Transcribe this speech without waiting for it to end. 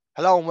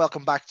Hello and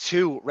welcome back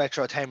to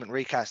Retrotainment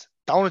Recast.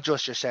 Don't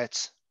adjust your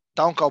sets.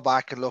 Don't go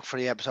back and look for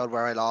the episode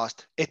where I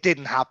lost. It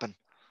didn't happen.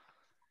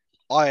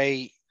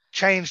 I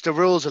changed the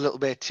rules a little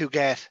bit to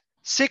get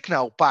Sick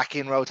Note back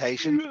in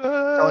rotation.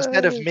 So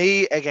instead of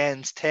me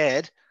against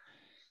Ted,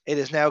 it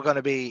is now going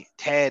to be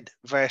Ted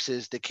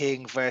versus the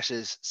King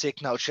versus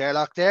Sick Note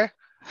Sherlock there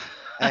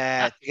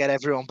to get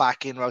everyone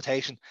back in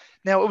rotation.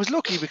 Now, it was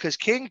lucky because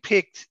King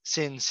picked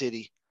Sin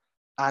City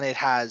and it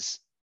has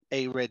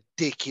a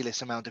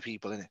ridiculous amount of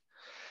people in it.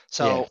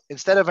 So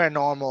instead of our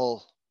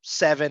normal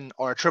 7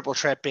 or a triple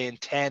threat being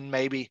 10,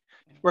 maybe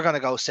we're going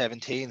to go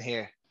 17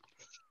 here.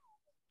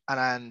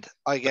 And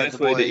I get Nice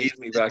the way to boys ease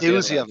me the back in,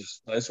 doozy of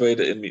lads. Nice way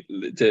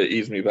to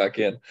ease me back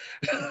in.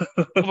 Put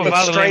a It's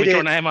Vaseline straight with your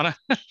in. name on it.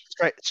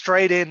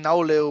 straight in, no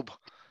lube.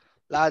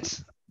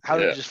 Lads, how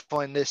did Yeah. you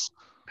find this?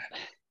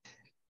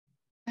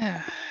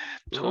 Yeah,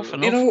 tough You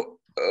enough.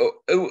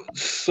 know,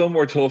 some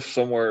were tough,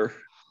 some were.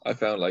 I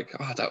found like,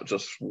 that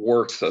just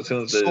works. As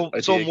soon as the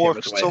idea Some came worked,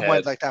 into my some went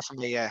head, like that for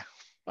me, yeah.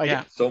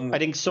 Yeah. some I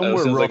think some as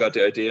were soon as I rough. got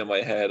the idea in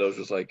my head, I was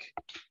just like,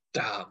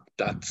 damn,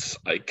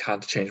 I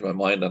can't change my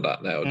mind on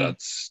that now.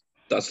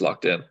 That's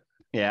locked in.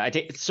 Yeah, I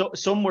think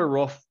some were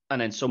rough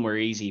and then some were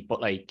easy. But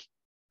like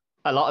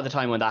a lot of the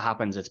time when that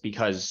happens, it's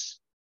because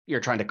you're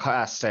trying to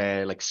cast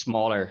like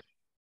smaller,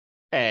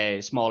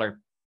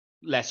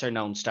 lesser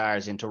known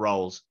stars into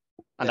roles.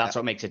 And that's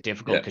what makes it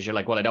difficult because you're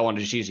like, well, I don't want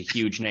to just use a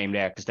huge name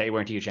there because they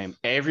weren't a huge name.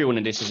 Everyone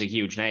in this is a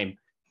huge name.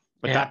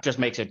 But that just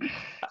makes it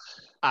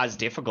as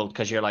difficult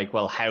because you're like,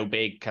 well, how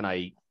big can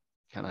I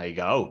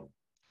go?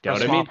 Do you know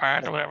what I small mean?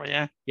 part or whatever,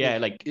 yeah. Yeah,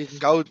 like you can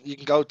go.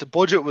 The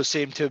budget would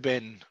seem to have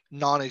been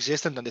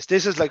non-existent on this.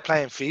 This is like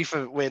playing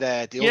FIFA with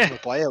the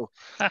ultimate bio.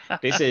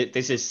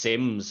 this is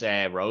Sims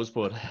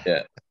Rosebud.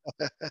 Yeah.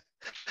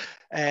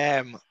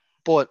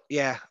 But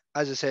yeah,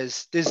 as it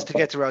says, this is to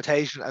get to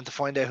rotation and to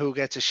find out who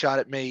gets a shot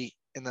at me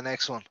in the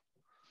next one.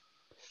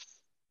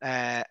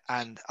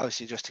 And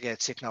obviously just to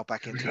get Sick Note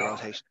back into the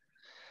rotation.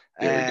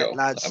 There we go,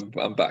 Lads.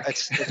 I'm back.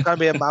 It's gonna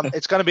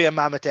be a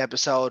mammoth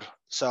episode,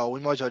 so we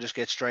might as well just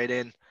get straight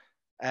in.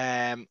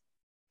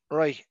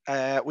 Right,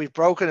 we've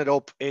broken it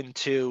up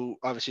into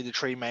obviously the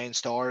 3 main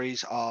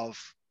stories of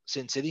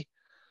Sin City.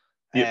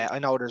 I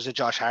know there's a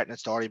Josh Hartnett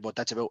story, but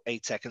that's about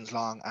 8 seconds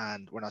long,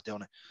 and we're not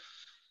doing it.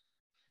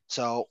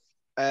 So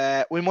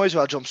we might as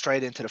well jump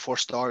straight into the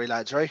first story,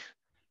 lads. Right?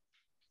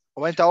 I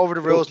went over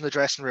the rules in the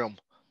dressing room.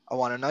 I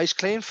want a nice,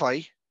 clean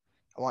fight.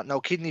 I want no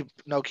kidney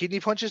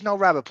punches, no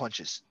rabbit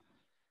punches.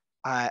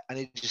 I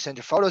need you to send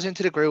your photos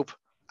into the group,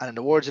 and in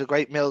the words of the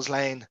great Mills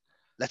Lane,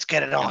 let's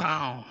get it on.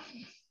 Wow.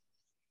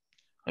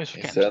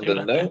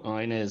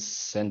 Mine is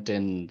sent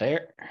in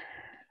there.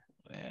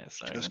 Yeah,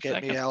 just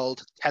get me the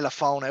old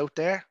telephone out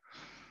there.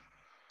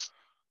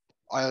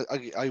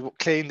 I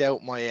cleaned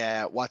out my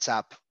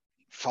WhatsApp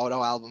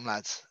photo album,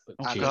 lads.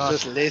 And there's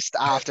just list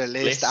after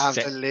list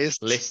after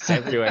list. Lists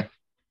everywhere.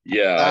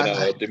 Yeah, I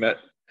know.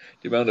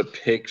 The amount of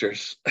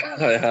pictures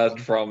I had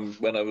from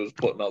when I was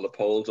putting all the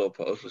polls up,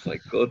 I was just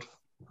like, good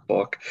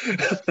fuck.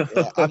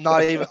 Yeah, I'm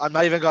not even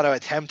going to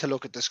attempt to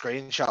look at the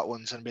screenshot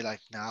ones and be like,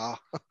 no.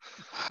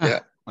 Yeah.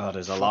 Oh,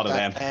 there's a lot of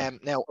them.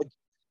 Now,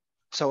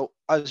 so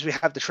as we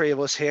have the 3 of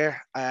us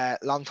here,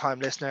 long-time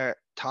listener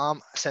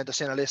Tom sent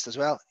us in a list as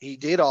well. He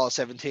did all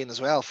 17 as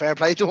well. Fair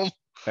play to him.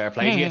 Fair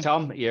play to you,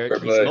 Tom. He's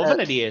loving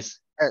it. He is.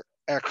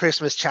 Our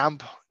Christmas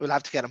champ. We'll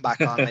have to get him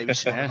back on maybe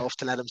soon enough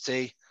to let him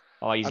see.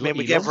 Oh,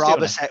 we gave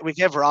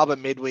Rob a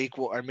midweek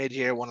or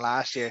mid-year one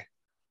last year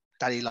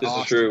that he lost. This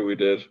is true. We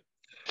did.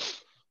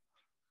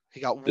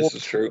 He got whooped. This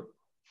is true.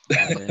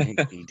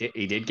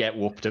 He did get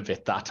whooped a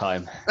bit that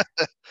time.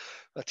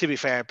 But to be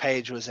fair,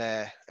 Paige was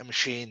a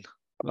machine.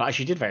 Well,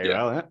 she did very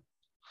well,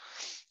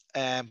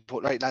 yeah.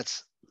 But right,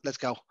 let's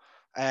go.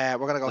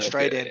 We're gonna go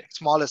straight in.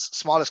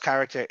 Smallest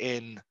character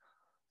in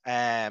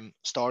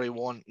story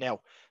 1.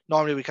 Now,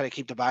 normally we kind of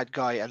keep the bad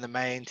guy and the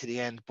main to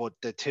the end, but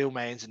the 2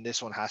 mains in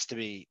this one has to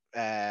be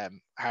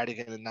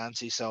Hardigan and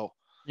Nancy. So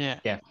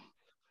yeah.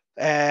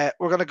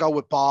 We're gonna go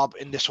with Bob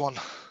in this one.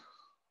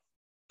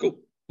 Cool.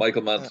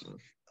 Michael Manson.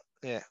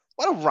 Yeah.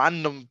 What a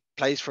random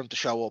place for him to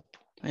show up.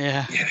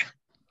 Yeah.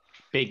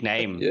 Big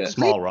name,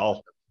 small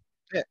role.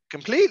 Yeah,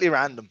 completely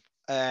random.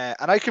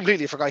 And I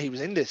completely forgot he was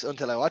in this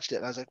until I watched it.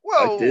 And I was like,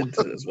 whoa. I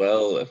did as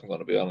well, if I'm going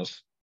to be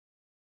honest.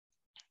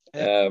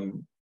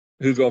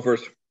 Who's going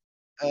first?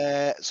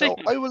 So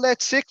I will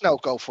let Sick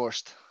Note go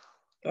first.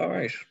 All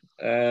right.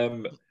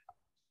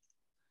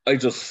 I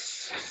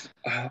just,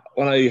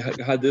 when I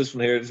had this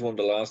one here, this is one of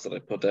the last that I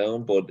put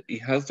down, but he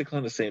has the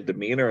kind of same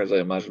demeanor as I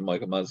imagine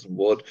Michael Manson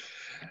would.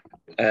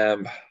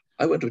 I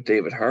went with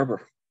David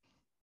Harbour.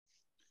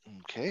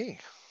 Okay.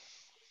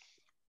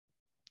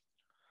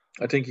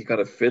 I think he kind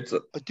of fits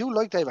it. I do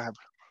like David Harbour.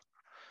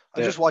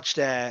 I just watched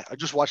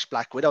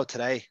Black Widow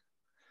today.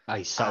 Oh,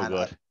 he's so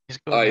good.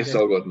 He's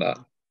so good in that.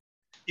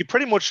 He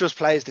pretty much just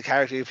plays the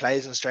character he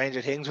plays in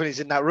Stranger Things when he's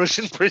in that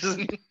Russian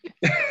prison.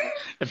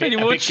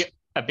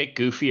 a bit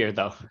goofier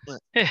though.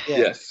 Yeah.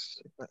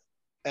 Yes.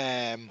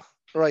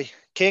 Right,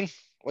 King,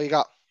 what you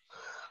got?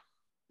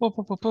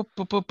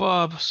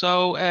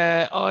 So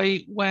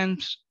I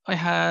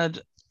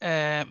had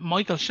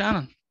Michael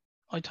Shannon.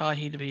 I thought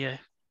he'd be a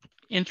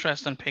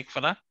interesting pick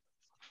for that.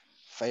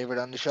 Favorite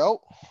on the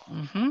show.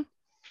 Mm-hmm.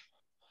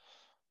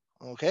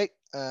 Okay.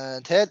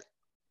 And Ted.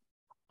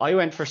 I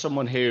went for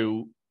someone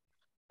who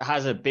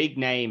has a big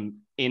name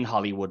in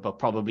Hollywood, but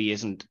probably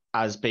isn't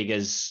as big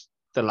as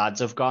the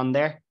lads have gone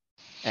there.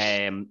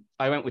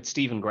 I went with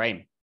Stephen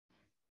Graham,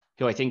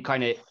 who I think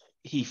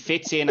he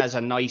fits in as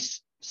a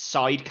nice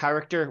side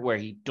character where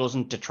he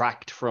doesn't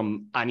detract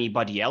from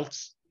anybody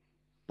else,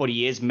 but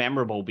he is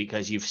memorable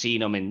because you've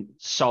seen him in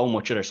so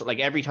much other stuff. Like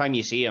every time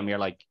you see him, you're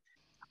like,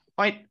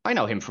 I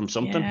know him from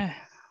something. Yeah.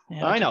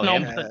 I know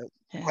him.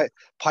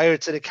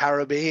 Pirates of the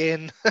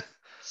Caribbean.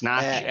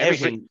 Snatch,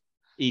 everything.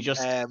 He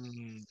just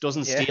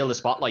doesn't yeah. steal the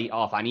spotlight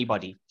off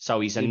anybody. So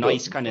he's a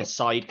nice kind of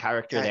side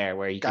character there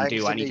where he can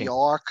do anything. New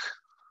York.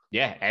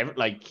 Yeah,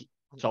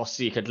 just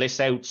you could list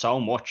out so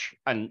much,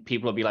 and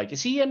people will be like,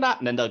 "Is he in that?"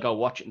 And then they'll go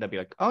watch it, and they'll be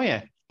like, "Oh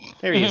yeah,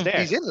 there he is." There,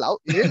 He's in loads.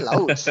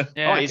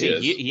 Yeah. Oh, is he?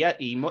 He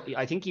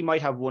I think he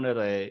might have one of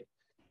the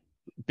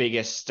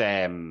biggest,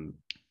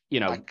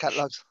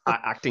 Catalogs.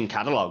 acting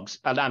catalogs,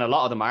 and a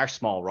lot of them are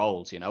small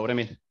roles. You know what I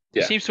mean?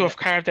 He seems to have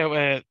carved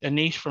out a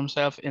niche for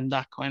himself in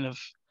that kind of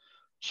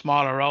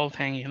smaller role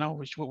thing,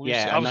 which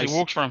obviously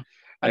works for him.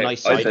 A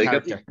nice side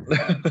character.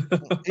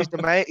 He's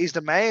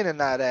the main in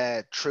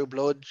that True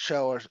Blood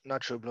show, or not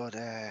True Blood.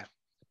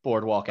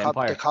 Boardwalk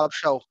Empire. The cop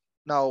show.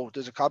 No,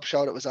 there's a cop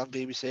show that was on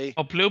BBC.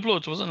 Oh, Blue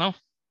Bloods, was it? No.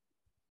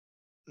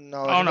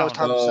 No. No.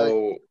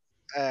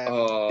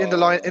 In the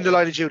line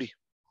of duty.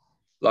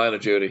 Line of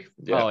Duty.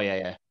 Yeah. Oh yeah.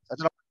 I don't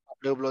know where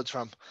Blue Bloods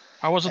from.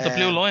 Or was it the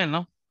Blue Lion?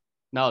 No.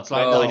 No, it's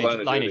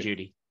Line of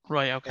Duty.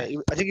 Right. Okay.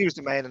 I think he was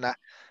the main in that.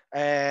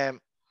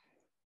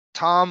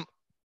 Tom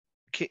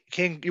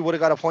King, you would have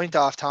got a point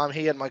off Tom.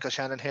 He had Michael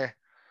Shannon here.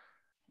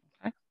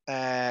 Okay.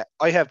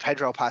 I have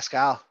Pedro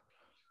Pascal.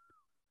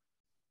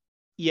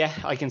 Yeah,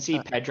 I can see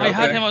Pedro. I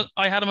had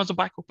him as a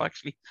backup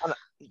actually. And,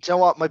 do you know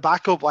what? My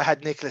backup, I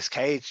had Nicolas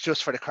Cage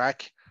just for the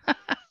crack.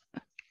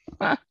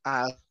 I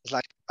was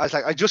like,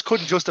 I just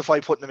couldn't justify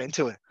putting him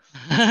into it.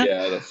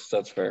 Yeah,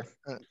 that's fair.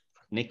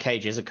 Nick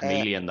Cage is a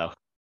chameleon, though.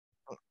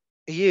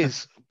 He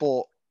is,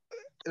 but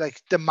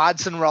like the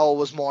Madsen role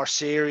was more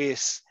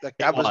serious. Like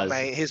that was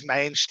his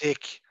main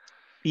shtick.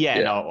 Yeah,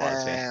 no, it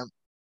was. Yeah.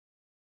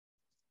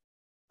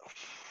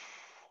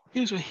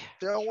 Excuse me.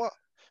 You know what?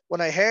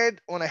 When I heard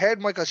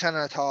Michael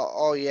Shannon, I thought,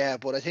 oh yeah,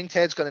 but I think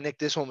Ted's gonna nick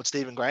this one with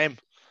Stephen Graham.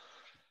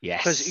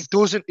 Yes. Because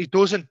he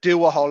doesn't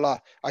do a whole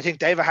lot. I think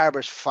David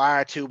Harbour's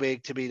far too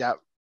big to be that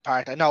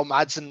part. I know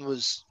Madsen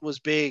was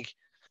big,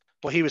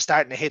 but he was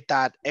starting to hit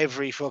that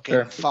every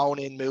fucking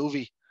phone-in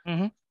movie.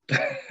 Mm-hmm.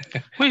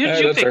 Who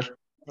did you pick?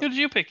 Who did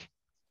you pick?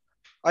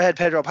 I had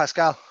Pedro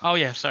Pascal. Oh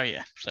yeah, sorry.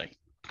 Yeah.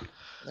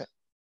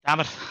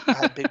 Damn it.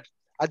 I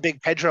had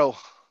big Pedro,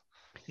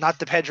 not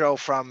the Pedro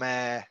from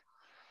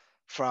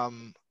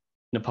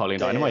Napoleon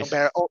Dynamite.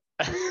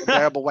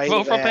 Unbearable weight.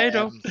 Vote for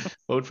Pedro.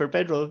 Vote for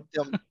Pedro.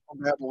 The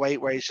unbearable weight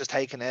where he's just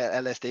taking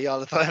LSD all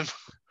the time.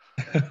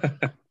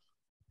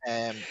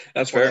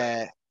 That's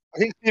fair. I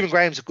think Stephen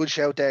Graham's a good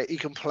shout there. He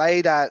can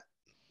play that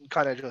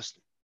kind of just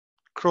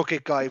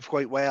crooked guy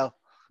quite well.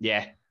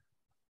 Yeah.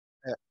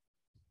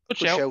 Good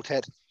shout,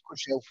 Ted. Good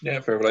shout. Yeah,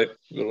 fair play.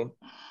 Good one.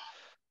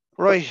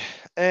 Right.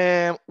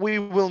 We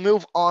will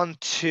move on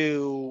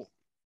to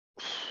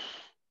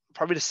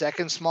probably the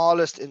second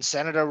smallest in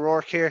Senator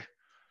Rourke here.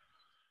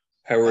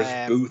 Howard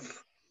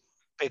Booth.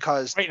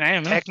 Because right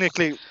name,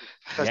 technically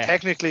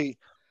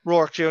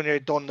Rourke Jr.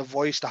 done the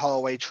voice the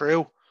whole way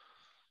through.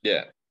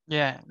 Yeah.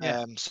 Yeah.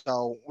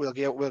 So we'll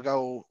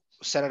go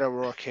Senator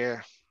Rourke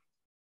here.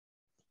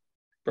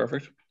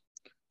 Perfect.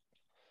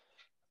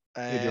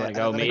 Who do you want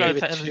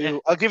to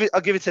go? I'll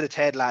give it to the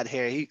Ted lad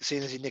here.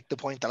 Seeing as he nicked the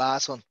point the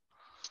last one.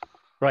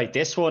 Right,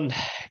 this one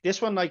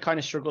I kind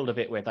of struggled a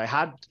bit with.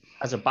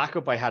 As a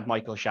backup, I had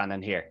Michael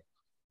Shannon here,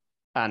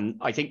 and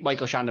I think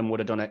Michael Shannon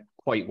would have done it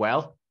quite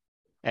well.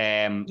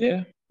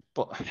 Yeah.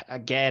 But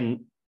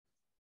again,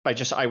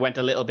 I went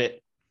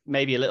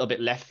maybe a little bit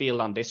left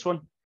field on this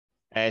one.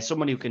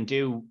 Someone who can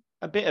do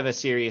a bit of a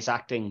serious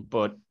acting,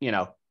 but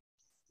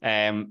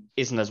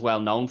isn't as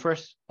well known for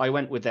it. I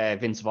went with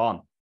Vince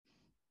Vaughn,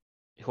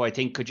 who I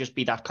think could just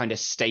be that kind of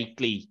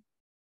stately,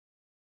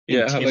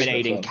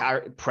 intimidating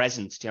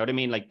presence. Do you know what I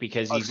mean? Like,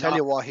 because I'll tell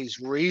you what, he's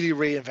really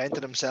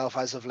reinvented himself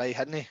as of late,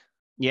 hasn't he?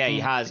 Yeah, he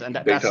has, and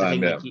that's the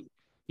thing. Yeah. Like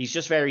he's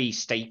just very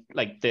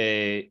like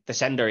the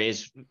sender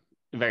is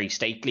very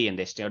stately in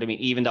this. Do you know what I mean?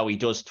 Even though he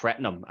does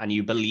threaten him, and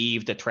you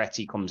believe the threats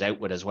he comes out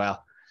with as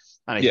well.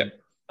 And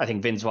I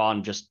think Vince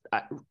Vaughn just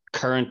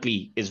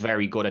currently is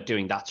very good at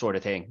doing that sort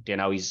of thing. You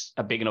know, he's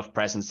a big enough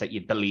presence that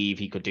you'd believe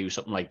he could do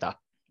something like that.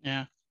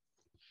 Yeah.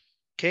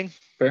 King?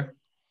 Fair.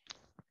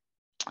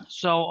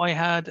 So I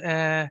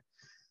had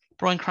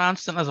Bryan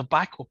Cranston as a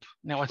backup.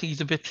 Now I think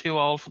he's a bit too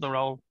old for the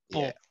role,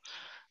 but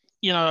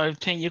I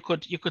think you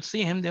could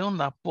see him doing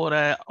that. But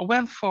I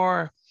went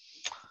for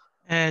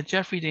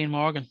Jeffrey Dean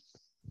Morgan,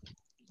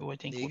 who I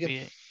think would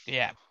be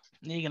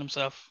Negan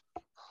himself.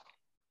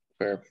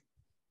 Fair.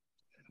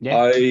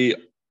 Yeah.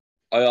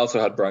 I also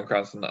had Bryan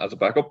Cranston as a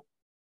backup.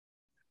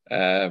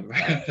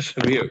 So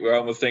we're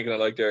almost thinking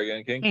alike there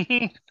again,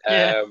 King.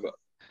 Yeah.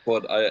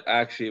 But I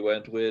actually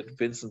went with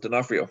Vincent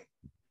D'Onofrio.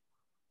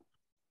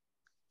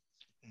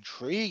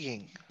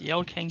 Intriguing. The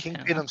old Kingpin.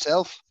 Kingpin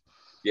himself.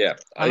 Yeah,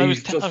 And I was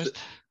it's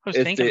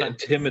thinking the that.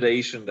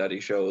 intimidation that he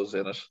shows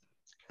in it,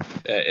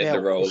 in Now, the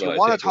role if that you I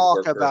want think to would talk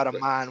work about a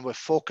perfectly. man with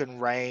fucking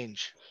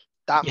range,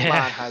 that Yeah.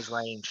 man has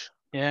range.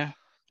 Yeah.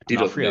 He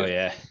doesn't D'Onofrio,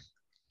 do.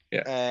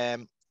 yeah.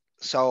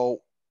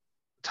 So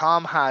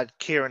Tom had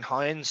Kieran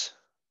Hines.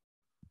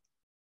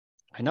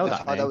 I know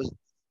that name.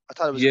 I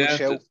thought it was a good Yeah,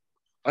 show.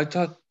 I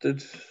thought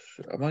that.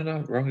 Am I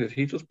not wrong? Did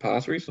he just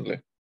pass recently?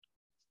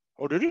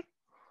 Oh, did he?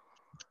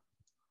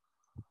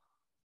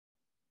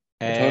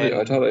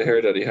 I thought I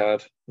heard that he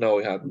had. No,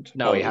 he hadn't.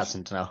 No, he it was-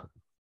 hasn't. No,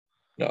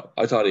 No,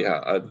 I thought he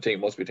had. I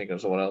think must be thinking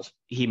of someone else.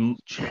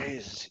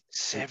 Jeez,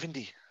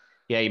 70.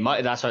 Yeah, he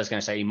might. That's what I was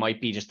gonna say. He might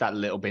be just that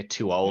little bit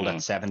too old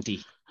at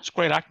 70. It's a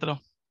great actor though.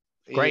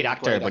 Great He's a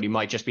actor, but he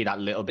might just be that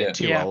little bit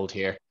too Yeah. old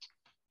here.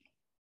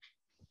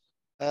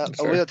 That's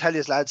I fair. will tell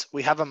you, lads,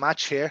 we have a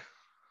match here.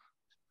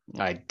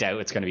 I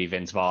doubt it's gonna be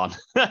Vince Vaughn.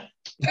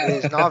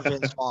 It is not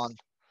Vince Vaughn.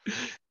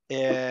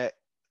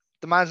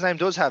 The man's name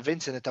does have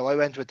Vince in it, though. I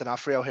went with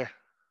D'Onofrio here.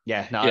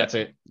 Yeah, no, Yeah.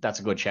 that's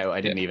a good shout. I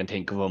didn't even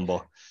think of him,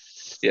 but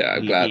Yeah,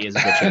 I'm glad. he is a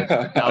good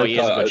shout. No, he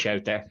is a good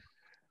shout there.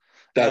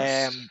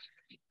 That's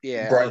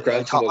Yeah, Bryan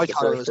Cranston I was the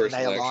thought it first was person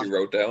I nailed actually on.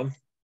 wrote down.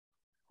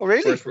 Oh,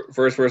 really?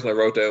 First person I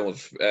wrote down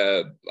was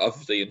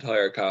of the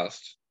entire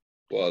cast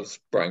was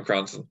Bryan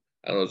Cranston,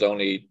 and it was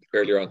only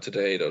earlier on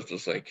today that I was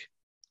just like,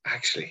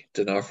 actually,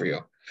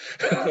 D'Onofrio.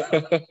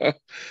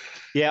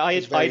 Yeah, I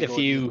He's had very a good,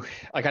 few.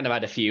 I kind of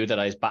had a few that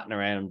I was batting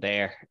around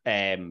there,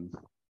 and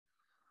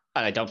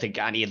I don't think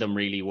any of them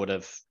really would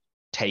have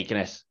taken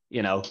it,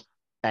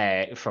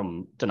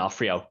 from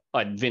D'Onofrio.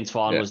 Vince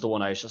Vaughn Yeah. was the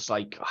one I was just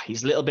like,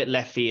 he's a little bit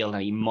left field,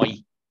 and he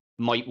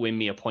might win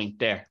me a point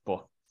there,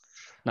 but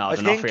no, I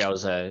D'Onofrio think-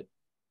 was a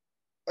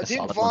I think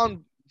solid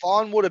one.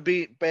 Vaughn would have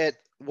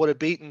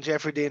beaten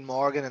Jeffrey Dean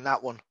Morgan in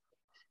that one.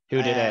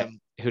 Who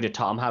did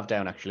Tom have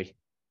down actually?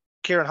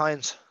 Kieran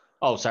Hines.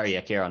 Oh, sorry,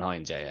 yeah, Kieran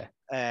Hines, yeah.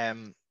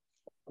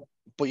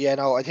 But yeah,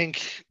 no, I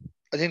think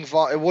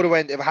Vaughn, it would have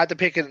went if I had to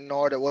pick it in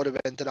order. It would have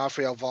been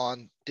D'Onofrio,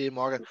 Vaughn, Dean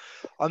Morgan.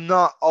 I'm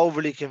not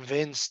overly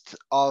convinced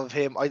of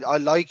him. I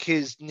like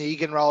his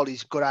Negan role.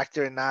 He's a good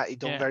actor in that. He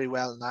done very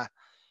well in that.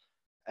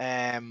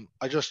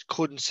 I just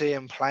couldn't see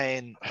him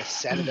playing a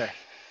senator.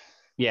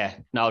 Yeah,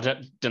 no,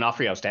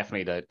 D'Onofrio's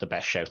definitely the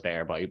best shout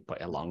there by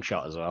a long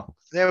shot as well.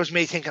 There was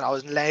me thinking I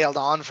was nailed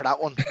on for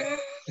that one.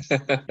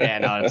 Yeah,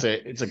 no,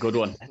 it's a good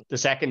one. The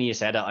second you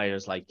said it, I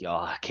was like,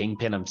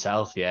 Kingpin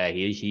himself. Yeah,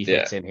 he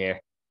fits in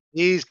here.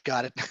 He's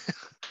got it.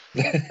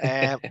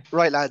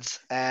 Right, lads.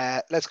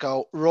 Let's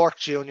go. Rourke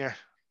Jr.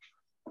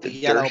 The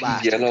yellow dirty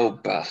bastard. yellow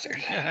bastard.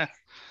 Yeah.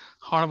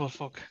 Horrible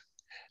fuck.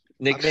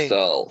 Nick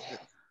Stahl.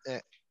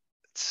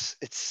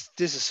 This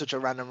is such a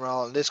random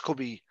role. This could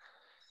be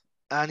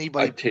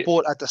anybody, I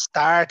but at the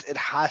start it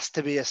has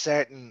to be a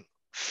certain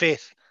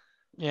fit.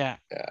 Yeah.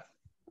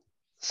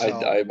 So,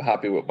 I'm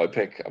happy with my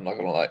pick. I'm not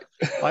gonna lie.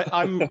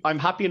 I'm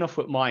happy enough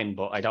with mine,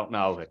 but I don't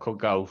know. It could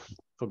go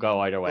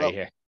either way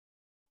here.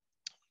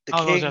 the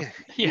I'll king. go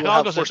you will I'll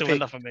have go first to pick. win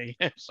that for me.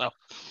 So,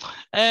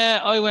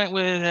 I went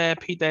with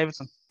Pete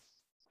Davidson.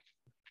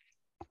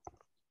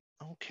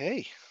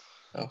 Okay.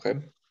 Okay.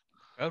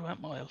 I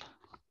went mild.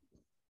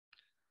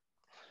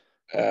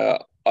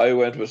 I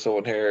went with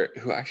someone here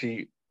who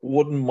actually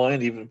wouldn't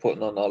mind even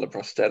putting on all the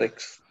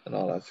prosthetics and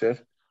all that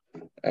shit.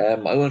 I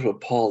went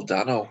with Paul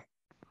Dano.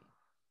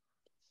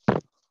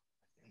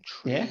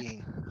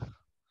 Intriguing.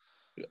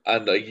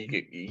 And like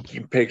you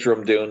can picture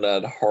him doing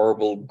that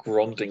horrible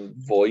grunting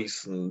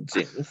voice and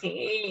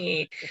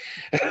saying,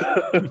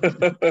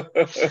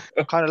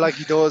 Kind of like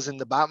he does in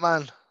the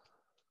Batman.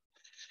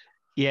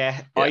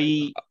 Yeah,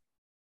 I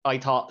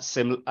thought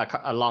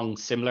along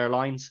similar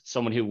lines.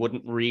 Someone who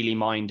wouldn't really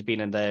mind being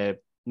in the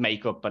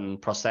makeup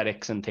and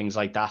prosthetics and things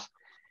like that.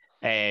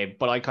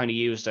 But I kind of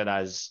used it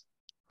as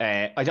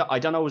I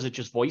don't know. Was it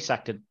just voice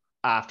acted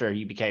after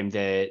he became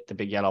the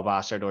big yellow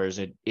bastard, or is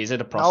it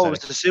a prosthetic? No,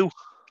 it's the suit.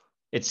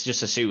 It's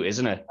just a suit,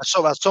 isn't it?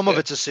 So some of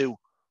it's a suit.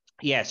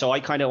 Yeah, so I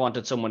kind of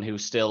wanted someone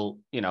who's still,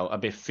 a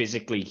bit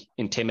physically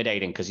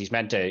intimidating because he's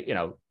meant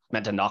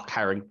to knock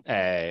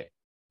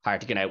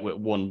Hartigan out with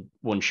one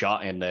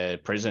shot in the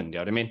prison. You know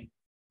what I mean?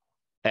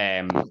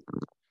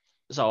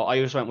 So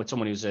I just went with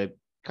someone who's a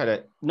kind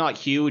of not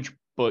huge,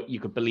 but you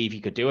could believe he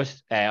could do it.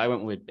 I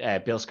went with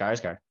Bill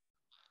Skarsgård,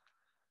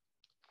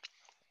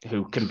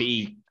 who can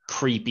be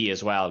creepy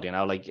as well.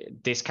 Like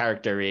this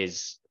character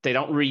is. They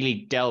don't really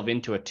delve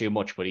into it too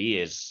much, but he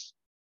is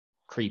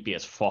creepy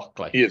as fuck.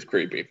 Like he is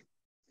creepy.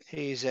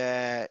 He's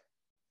on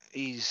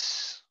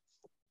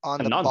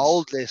the nonce.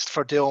 bold list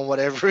for doing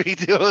whatever he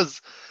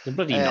does. The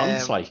bloody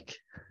nonce, like.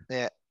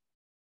 Yeah.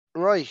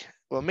 Right.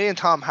 Well, me and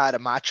Tom had a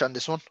match on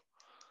this one.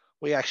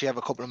 We actually have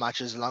a couple of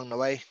matches along the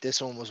way.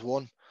 This one was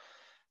one.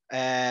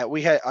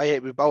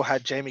 We both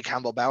had Jamie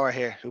Campbell Bower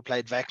here, who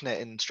played Vecna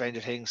in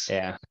Stranger Things.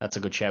 Yeah, that's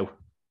a good show.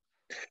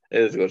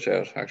 It is a good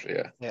shout,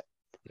 actually. Yeah.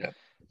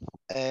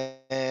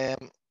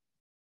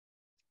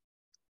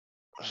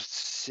 Let's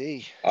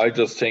see. I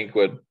just think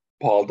with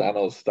Paul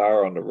Dano's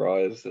star on the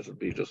rise, this would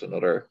be just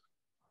another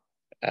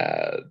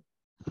feather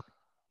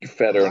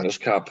in his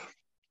cap.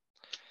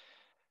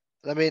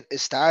 I mean,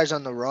 his star's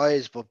on the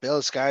rise, but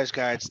Bill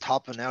Skarsgård's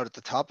topping out at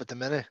the top at the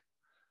minute.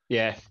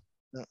 Yeah.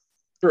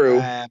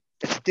 True.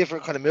 It's a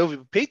different kind of movie.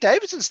 But Pete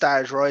Davidson's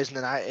star is rising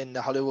in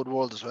the Hollywood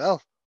world as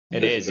well.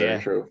 It is, very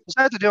yeah. true. He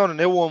started doing a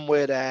new one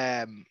with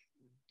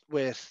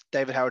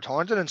David Howard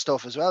Thornton and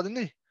stuff as well, didn't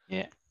he?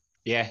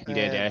 Yeah, he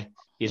did, yeah.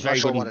 He's I'm not very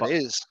sure good what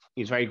it is.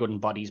 He's very good in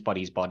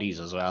Bodies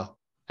as well.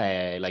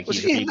 Like Was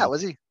he's he in that?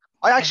 Was he?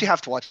 I actually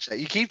have to watch that.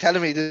 You keep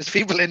telling me there's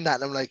people in that,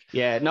 and I'm like,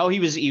 yeah, no, he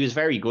was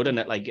very good in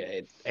it. Like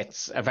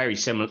it's a very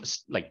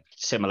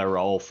similar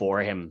role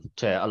for him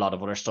to a lot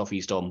of other stuff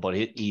he's done, but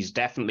he's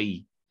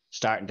definitely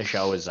starting to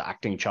show his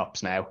acting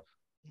chops now.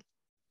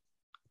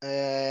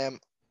 no,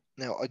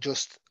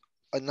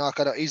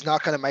 he's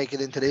not gonna make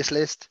it into this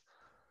list.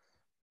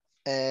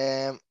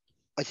 I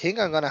think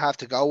I'm gonna have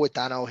to go with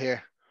Dano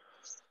here.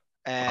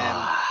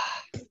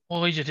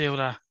 Why'd you do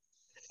that?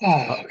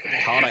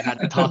 Okay. Thought I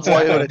had thoughts.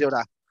 Why would I do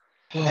that?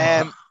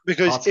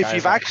 Because Thoughts, if guys,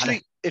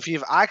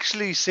 you've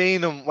actually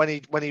seen him when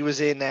he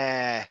was in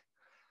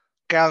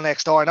Girl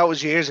Next Door, I know it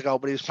was years ago,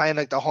 but he was playing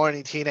like the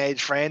horny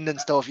teenage friend and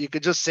stuff. You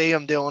could just see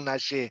him doing that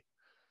shit.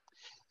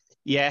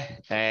 Yeah.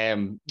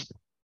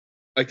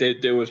 Like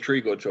there was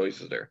 3 good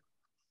choices there.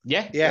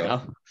 Yeah. Yeah.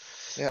 No.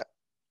 Yeah.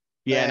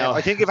 Yeah. No.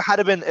 I think if it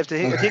had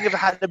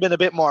been a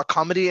bit more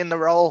comedy in the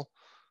role,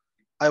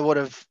 I would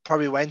have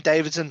probably went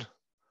Davidson.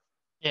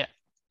 Yeah.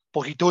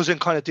 But he doesn't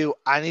kind of do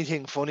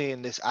anything funny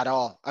in this at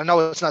all. I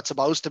know it's not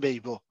supposed to be,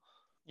 but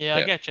Yeah,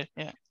 I get you.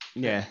 Yeah.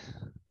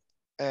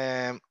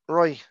 Yeah.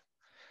 Right.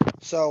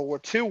 So we're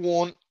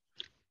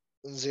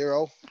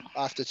 2-1-0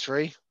 after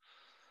 3.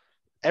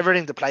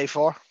 Everything to play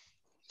for.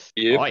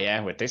 Yep. Oh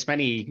yeah, with this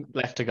many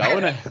left to go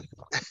in it.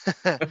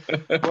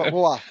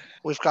 What?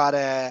 We've got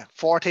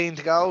 14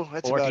 to go.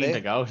 That's 14 about to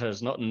it. go.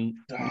 There's nothing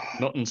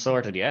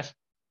sorted yet.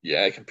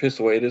 Yeah, I can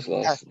piss away this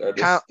loss. Or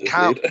this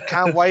lead.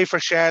 Can't wait for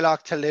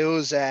Sherlock to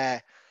lose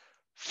 15-2.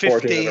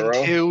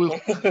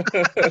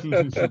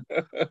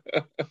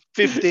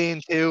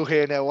 15-2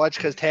 here now. Watch,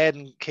 because Ted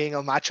and King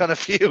will match on a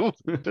few.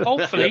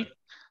 Hopefully.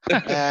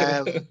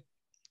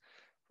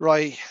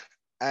 Right.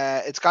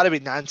 It's got to be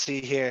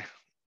Nancy here.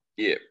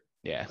 Yeah.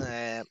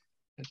 Yeah.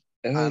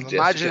 I'm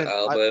Jessica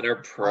Alba in her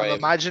prime. I'm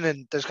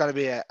imagining there's got to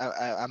be a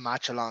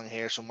match along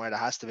here somewhere. There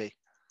has to be.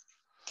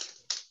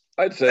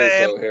 I'd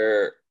say so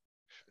here.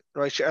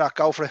 Right, Sherlock,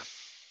 go for it.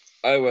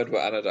 I went with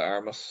Anna de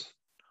Armas.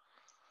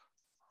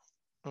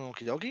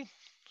 Okie dokie.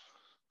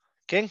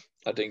 King?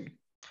 I think.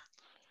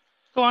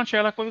 Go on,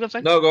 Sherlock. What were you gonna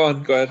say? No, go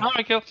on. Go ahead. All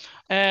right, cool.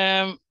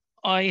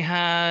 I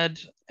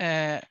had.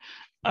 I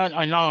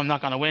know I'm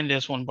not gonna win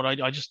this one, but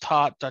I just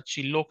thought that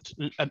she looked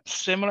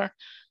similar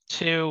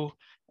to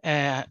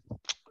Alba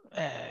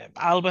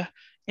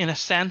in a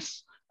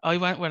sense. I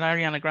went with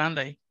Ariana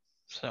Grande.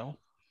 So.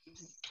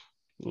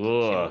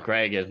 Oh,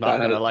 Greg is not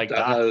gonna like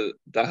that.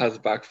 That has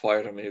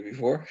backfired on me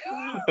before.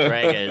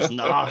 Greg is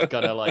not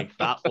gonna like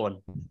that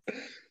one.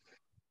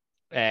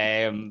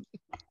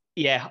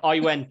 Yeah,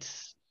 I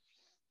went.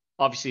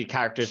 Obviously,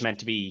 characters meant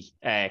to be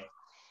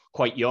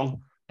quite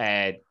young,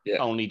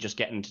 only just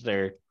getting to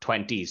their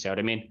 20s. You know what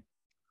I mean?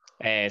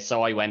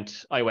 So I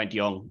went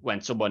young.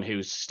 Went someone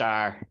whose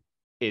star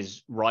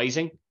is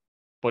rising,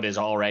 but is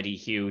already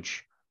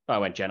huge. I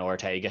went Jenna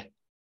Ortega.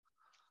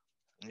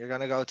 You're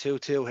gonna go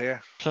 2-2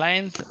 here.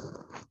 Playing to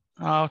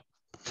the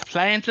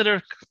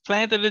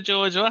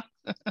judge, what?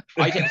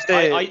 I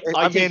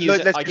think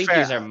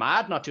these are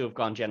mad not to have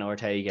gone Jenna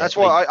Ortega. That's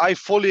why I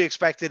fully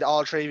expected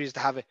all 3 of you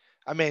to have it.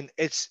 I mean,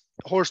 it's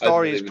her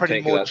story is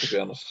pretty much. That, to be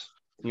honest.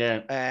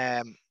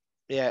 Yeah.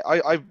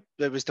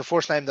 It was the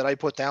first name that I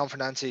put down for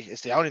Nancy.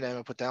 It's the only name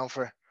I put down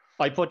for her.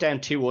 I put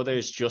down 2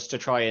 others just to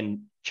try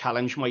and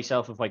challenge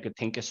myself if I could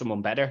think of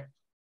someone better.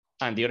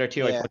 And the other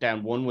 2 I put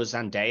down, one was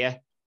Zendaya,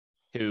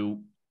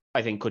 who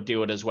I think could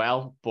do it as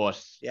well,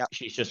 but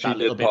she's just that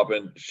little bit.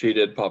 She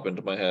did pop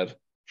into my head.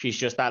 She's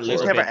just that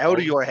little bit. Never out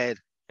of your head.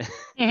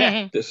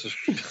 This is.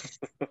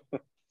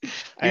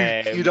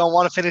 You don't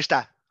want to finish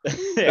that.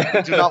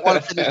 You do not want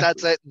to finish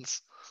that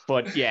sentence.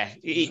 But yeah,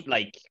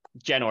 like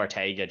Jenna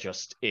Ortega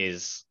just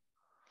is.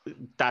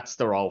 That's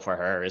the role for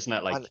her, isn't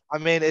it? Like, I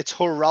mean, it's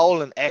her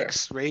role in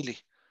X really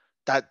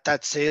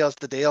that seals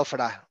the deal for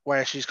that,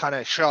 where she's kind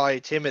of shy,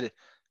 timid,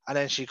 and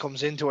then she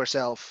comes into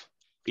herself.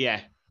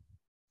 Yeah.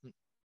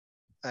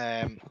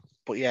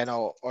 But yeah,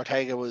 no,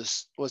 Ortega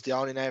was the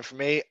only name for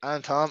me.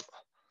 And Tom.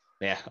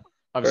 Yeah.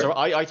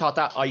 I thought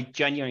that. I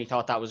genuinely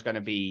thought that was going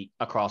to be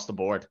across the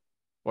board.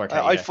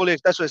 Ortega.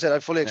 That's what I said. I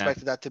fully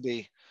expected that to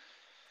be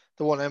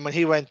the one. And when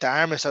he went to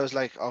Armis, I was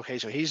like, okay,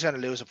 so he's going to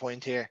lose a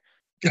point here.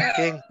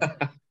 King.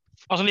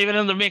 Wasn't even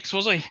in the mix,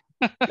 was he?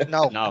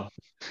 No. No.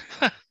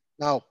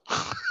 No.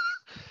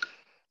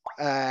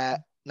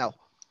 No.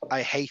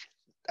 I hate.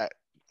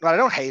 Well, I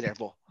don't hate her,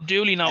 but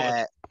Duly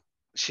noted.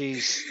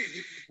 she's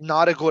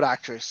not a good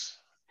actress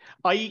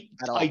I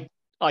at all.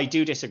 I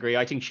do disagree.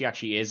 I think she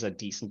actually is a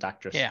decent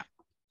actress. Yeah.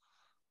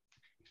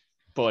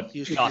 But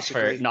You should not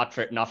for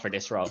disagree. not for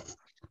this role.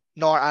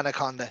 Nor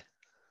Anaconda.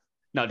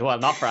 No, well,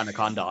 not for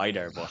Anaconda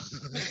either. But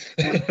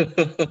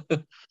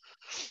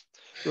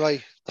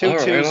Right, All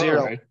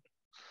 2-2-0. right.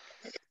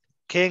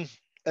 King,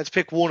 let's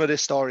pick one of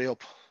this story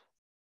up.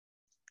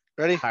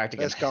 Ready?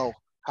 Hartigan. Let's go.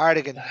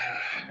 Hartigan.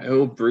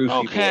 Oh, Brucey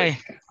Okay.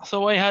 boy.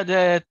 So I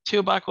had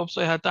two backups.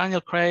 I had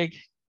Daniel Craig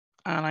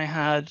and I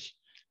had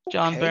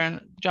John Okay.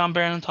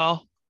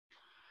 Bernthal.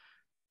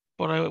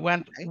 But I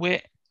went Okay.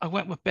 with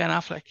Ben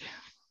Affleck,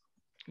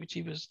 which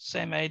he was the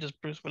same age as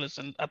Bruce Willis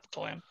at the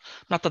time.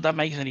 Not that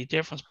makes any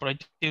difference, but I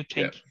do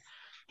think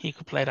he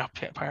could play that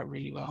part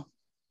really well.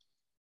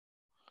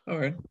 All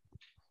right.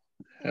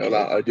 Okay.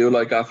 Well, I do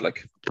like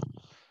Affleck.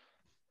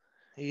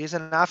 He is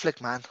an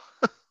Affleck man.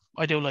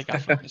 I do like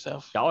Affleck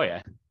myself. Oh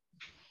yeah.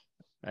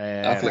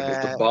 Affleck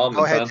was the bomb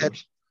go in ahead,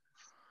 Phantoms.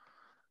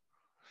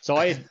 So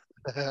I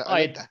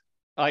like that.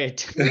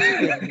 had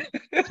Ben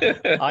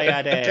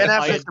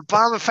Affleck, the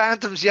bomb of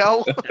Phantoms,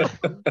 yo.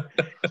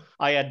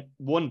 I had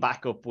one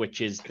backup,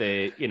 which is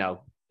it's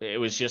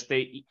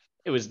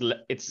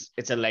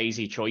a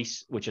lazy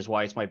choice, which is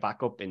why it's my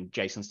backup in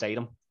Jason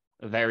Statham.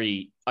 I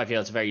feel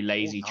it's a very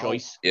lazy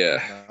choice.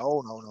 Yeah.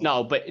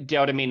 No. But do you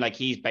know what I mean? Like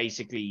he's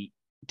basically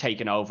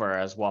taken over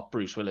as what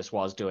Bruce Willis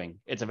was doing.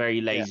 It's a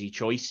very lazy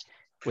choice,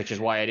 which is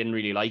why I didn't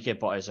really like it.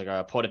 But I was like,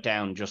 I'll put it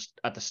down just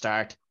at the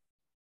start,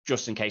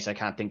 just in case I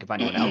can't think of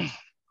anyone else.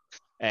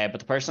 But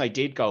the person I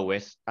did go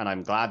with, and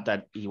I'm glad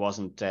that it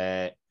wasn't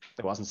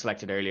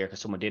selected earlier because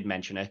someone did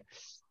mention it.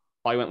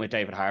 I went with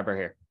David Harbour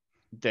here.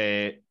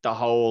 The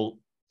whole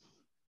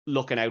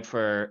looking out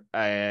for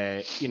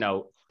a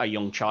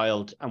young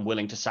child and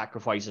willing to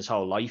sacrifice his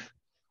whole life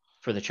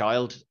for the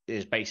child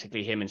is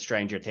basically him in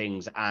Stranger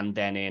Things, and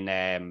then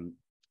in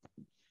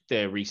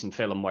the recent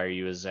film where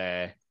he was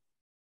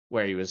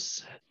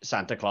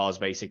Santa Claus,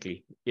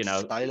 basically.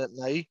 Silent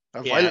Night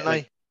or Yeah, Violent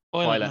like- Night.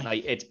 Violent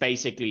Night. It's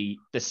basically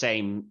the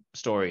same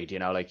story,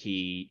 like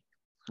he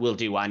will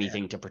do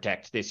anything to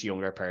protect this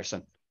younger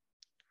person.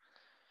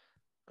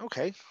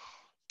 Okay.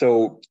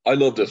 So I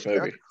love this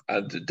movie,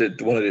 and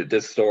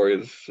this story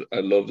is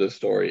I love this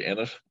story in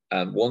it.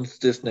 And once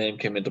this name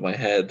came into my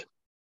head,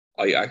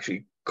 I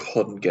actually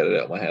couldn't get it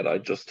out of my head. I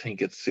just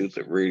think it suits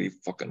it really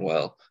fucking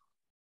well.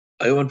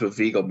 I went with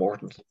Viggo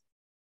Mortensen.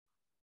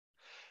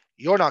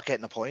 You're not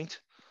getting a point.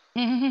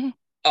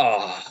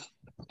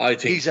 I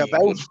think He's he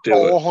about would do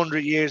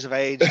 400 years of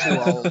age, too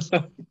old.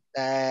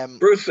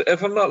 Bruce,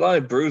 if I'm not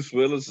lying, Bruce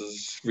Willis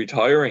is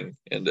retiring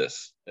in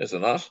this, is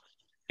it not?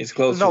 He's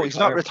close to he's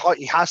not retirement. retired.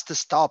 He has to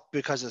stop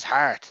because his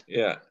heart.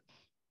 Yeah.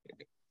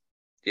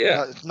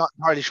 Not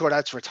entirely sure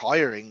that's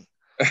retiring.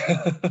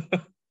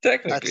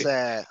 Technically.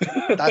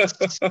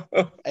 That's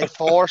a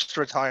forced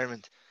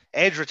retirement.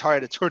 Edge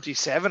retired at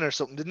 37 or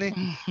something, didn't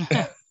he?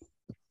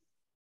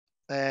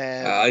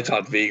 I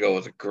thought Viggo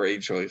was a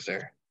great choice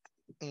there.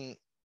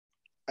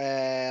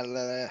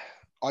 I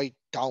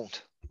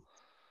don't.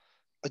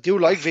 I do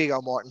like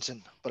Viggo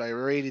Mortensen, but I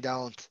really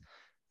don't.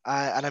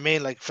 And I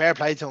mean, like, fair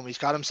play to him. He's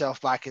got himself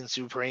back in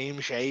supreme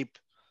shape,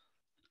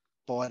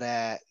 but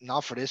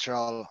not for this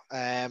role.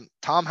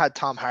 Tom had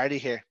Tom Hardy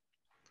here.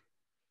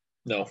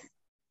 No.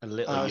 A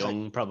little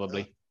young,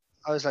 probably.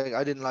 I was like,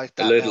 I didn't like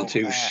that. A little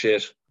too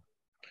shit.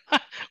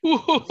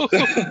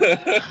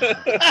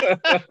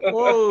 Whoa!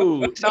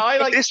 No, I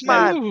like this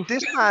man.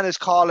 This man is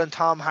calling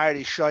Tom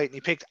Hardy shite, and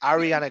he picked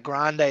Ariana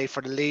Grande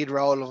for the lead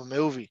role of a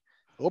movie.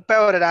 Up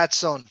out of that,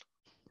 son.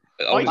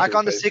 Back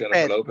on the sick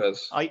bed.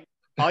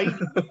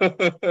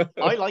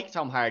 I like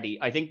Tom Hardy.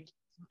 I think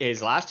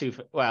his last two.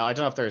 Well, I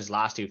don't know if they're his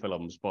last two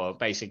films, but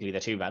basically the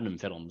two Venom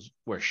films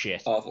were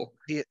shit. Awful.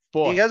 He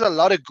has a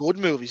lot of good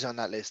movies on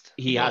that list.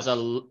 He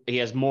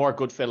has more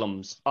good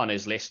films on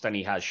his list than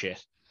he has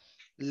shit.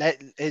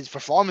 His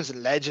performance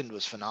in Legend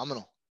was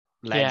phenomenal.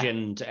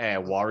 Legend,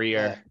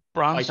 Warrior.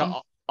 Bronson.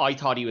 I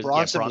thought he was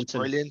Bronson Bronson.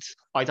 was brilliant.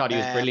 I thought he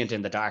was brilliant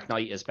in The Dark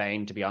Knight as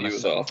Bane, to be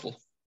honest. He was awful.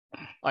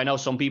 I know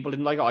some people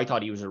didn't like it. I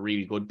thought he was a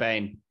really good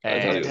Bane. I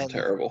thought he was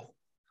terrible.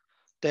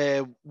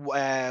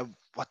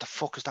 What the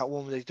fuck is that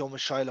one they done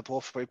with Shia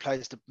LaBeouf where he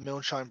plays the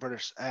Moonshine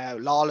Brothers?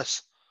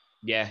 Lawless.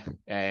 Yeah.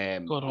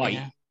 Good one,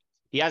 yeah.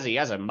 He has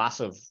a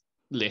massive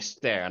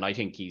list there, and I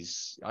think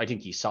he's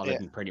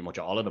solid in pretty much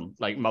all of them.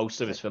 Like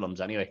most of his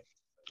films, anyway.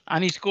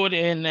 And he's good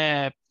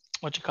in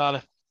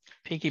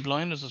Peaky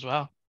Blinders as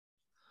well.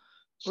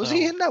 Was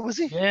he in that? Was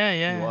he?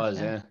 Yeah. He was,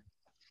 yeah.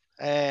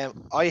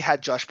 I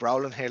had Josh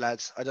Brolin here,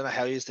 lads. I don't know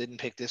how you didn't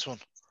pick this one.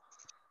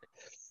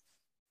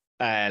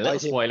 Little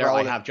spoiler,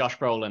 I have Josh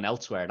Brolin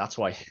elsewhere. That's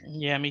why.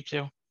 Yeah, me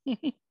too.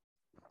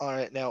 All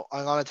right, now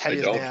I'm going to tell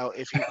you now.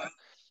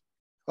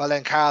 Well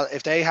then, Carl,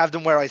 if they have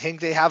them where I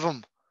think they have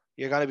them,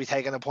 you're going to be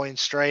taking a point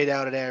straight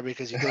out of there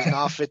because he does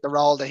not fit the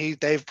role that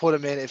they've put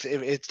him in. If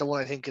it's the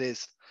one I think it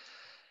is.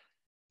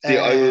 See,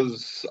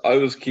 I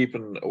was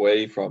keeping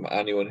away from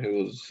anyone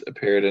who's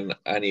appeared in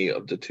any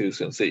of the two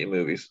Sin City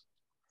movies,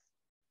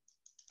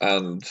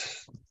 and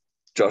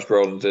Josh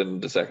Brolin's in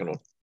the second one.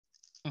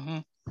 Mm-hmm.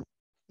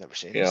 Never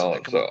seen You the know,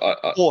 second so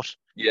one. But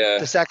yeah,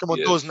 the second one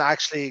yes. doesn't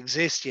actually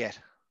exist yet.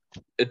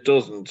 It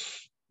doesn't,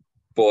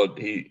 but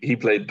he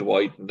played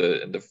Dwight in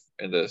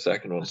the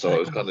second one, so I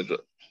was kind of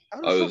just,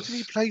 How the fuck did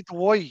he play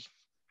Dwight?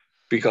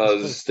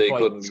 because they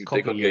Dwight's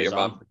couldn't get your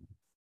man.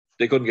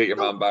 They couldn't get your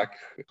man back.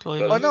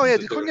 Clive Oh no, Owen. yeah,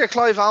 they couldn't get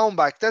Clive Owen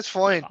back. That's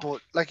fine,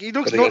 but like he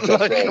looks But they got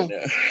nothing Josh like him.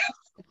 Brolin,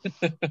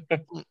 yeah.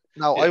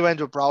 No, Yeah. I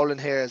went with Brolin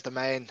here as the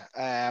main.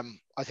 I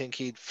think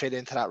he'd fit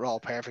into that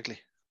role perfectly.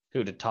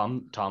 Who did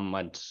Tom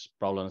went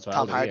Brolin as well?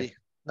 Tom did he? Hardy.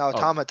 No, Oh.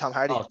 Tom had Tom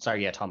Hardy. Oh,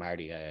 sorry, yeah, Tom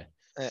Hardy. Yeah.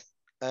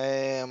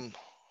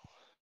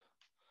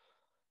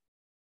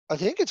 I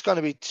think it's going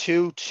to be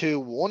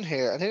 2-2-1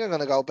 here. I think I'm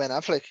going to go Ben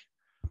Affleck.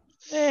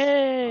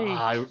 Hey.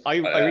 I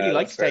really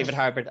liked that's fair. David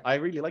Harbour. I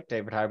really like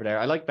David Harbour there.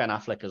 I like Ben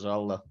Affleck as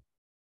well, though.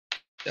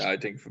 Yeah, I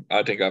think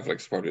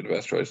Affleck's probably the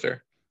best choice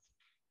there.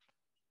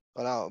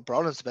 Well, no,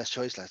 Brolin's the best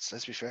choice.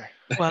 Let's be fair.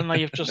 Well, no,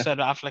 you've just said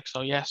Affleck,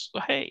 so yes.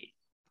 But hey,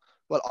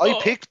 Well, I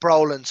picked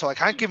Brolin, so I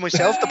can't give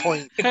myself the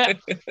point.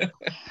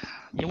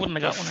 you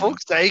wouldn't have For got one.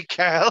 fuck's sake,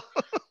 Carl.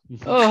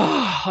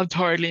 Oh, I'm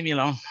tired. Leave me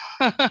alone.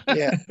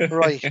 Yeah,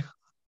 right.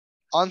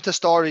 On to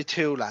story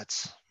 2,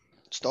 lads.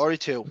 Story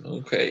 2.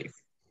 Okay.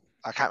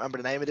 I can't remember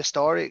the name of the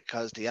story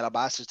because the Yellow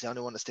Bastard's the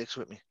only one that sticks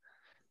with me.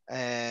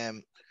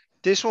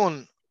 This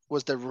one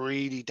was the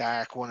really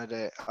dark one of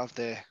the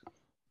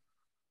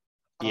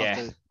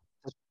Yeah.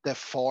 the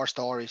 4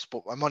 stories,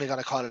 but I'm only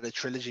gonna call it a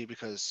trilogy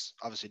because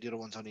obviously the other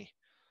one's only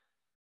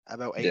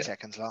about 8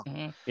 seconds long.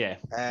 Mm-hmm.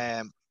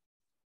 Yeah.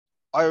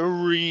 I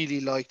really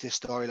like this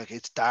story. Like,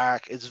 it's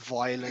dark, it's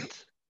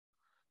violent,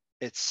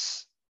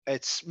 it's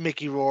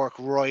Mickey Rourke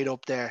right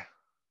up there.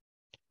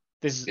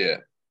 This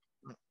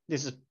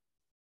is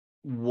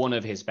one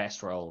of his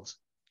best roles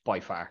by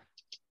far.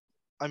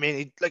 I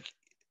mean,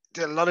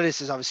 a lot of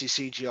this is obviously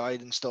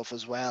CGI'd and stuff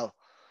as well.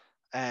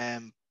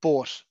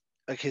 But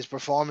like his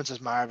performance as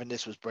Marvin,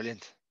 this was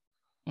brilliant.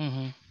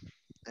 Mm-hmm.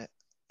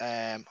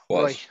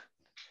 Right.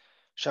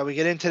 Shall we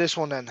get into this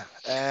one then?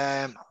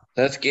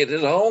 Let's get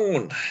it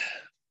on.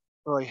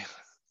 Right.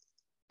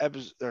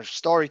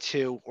 Story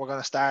 2. We're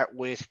gonna start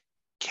with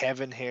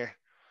Kevin here.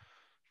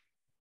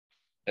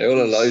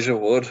 Elijah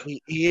Wood.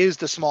 He is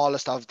the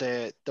smallest of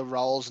the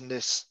roles in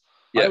this.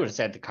 Yeah. I would have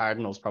said the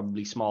Cardinals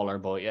probably smaller,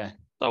 but yeah.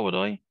 So would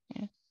I.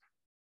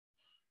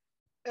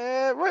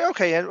 Yeah. Right.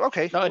 Okay. Yeah.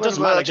 Okay. No, it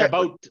doesn't matter. Like, they're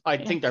both. I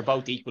think they're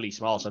both equally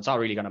small, so it's not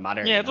really going to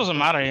matter. Yeah, it doesn't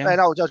matter. Yeah.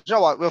 No, you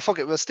know what? We'll fuck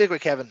it. We'll stick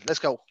with Kevin. Let's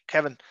go,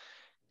 Kevin.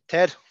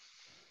 Ted.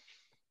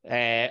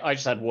 I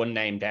just had one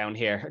name down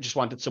here. I just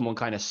wanted someone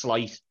kind of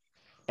slight.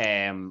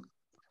 And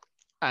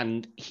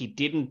he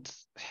didn't.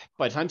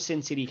 By the time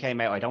Sin City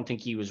came out, I don't think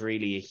he was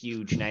really a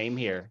huge name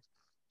here.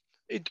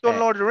 He'd done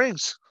Lord of the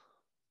Rings.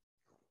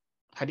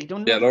 Had he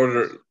done? Yeah, Lord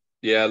of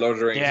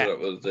the Rings. Yeah. That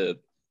was the.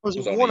 Was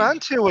it only- 1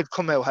 and 2 had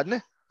come out, hadn't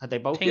it? Had they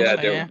both? Think Yeah,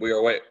 so, yeah. we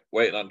were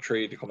waiting on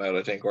 3 to come out.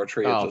 I think, or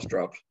 3 had just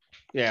dropped.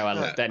 Yeah, well,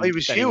 Yeah. then He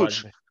was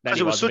huge because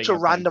it was such a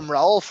big random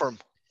role for him.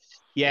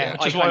 Yeah,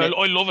 Which is why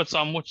I love it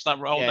so much, that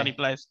role that he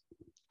plays.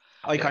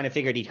 I kind of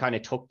figured he kind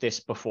of took this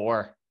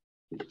before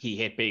he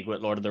hit big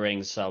with Lord of the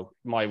Rings, so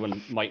my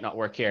one might not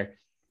work here.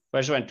 But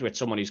I just went with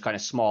someone who's kind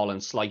of small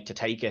and slight to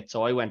take it.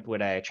 So I went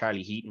with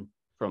Charlie Heaton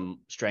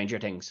from Stranger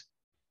Things.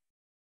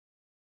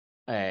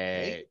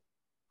 Okay.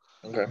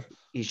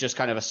 He's just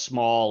kind of a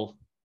small,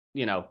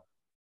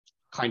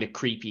 kind of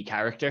creepy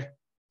character.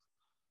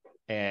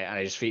 And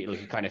I just feel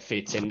he kind of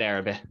fits in there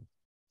a bit.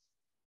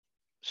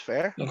 It's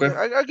fair.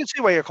 Okay. I can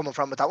see where you're coming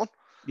from with that one.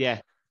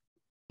 Yeah.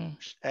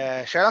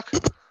 Sherlock.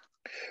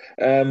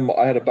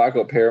 I had a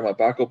backup here. My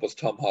backup was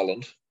Tom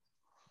Holland.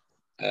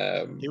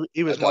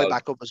 He was my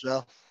backup as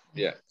well.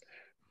 Yeah,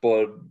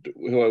 but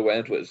who I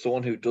went with is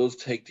someone who does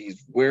take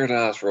these weird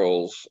ass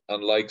roles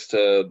and likes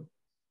to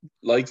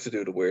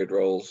do the weird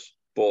roles,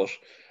 but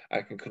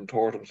I can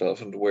contort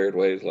himself into weird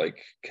ways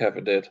like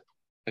Kevin did.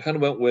 I kind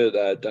of went with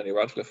Daniel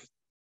Radcliffe.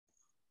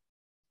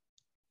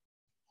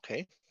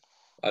 Okay.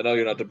 I know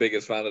you're not the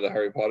biggest fan of the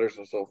Harry Potters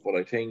and stuff, but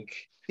I think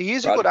he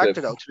is a good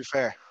actor, though, to be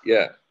fair.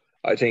 Yeah,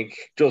 I think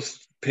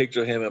just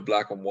picture him in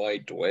black and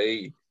white the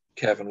way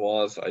Kevin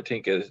was. I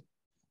think it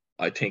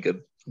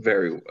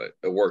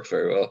works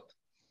very well.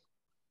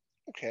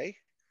 Okay.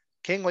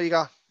 King, what you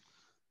got?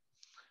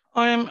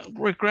 I'm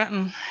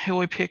regretting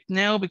who I picked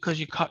now because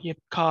you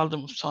called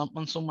him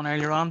someone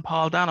earlier on,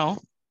 Paul Dano.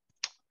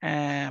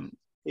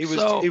 He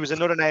was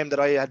another name that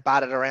I had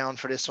batted around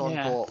for this one,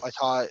 Yeah. but I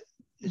thought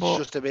it's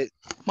just a bit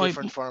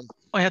different for him.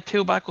 I had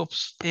 2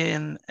 backups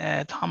in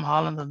Tom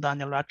Holland and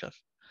Daniel Radcliffe.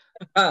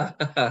 And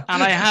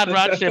I had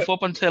Radcliffe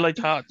up until I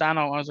thought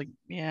Dano. I was like,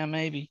 yeah,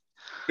 maybe.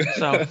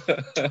 So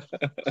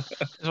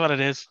it's what it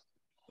is.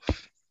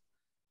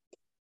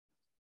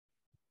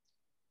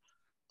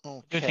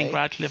 Okay. I think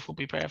Radcliffe would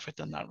be perfect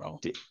in that role.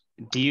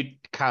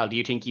 Carl, do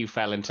you think you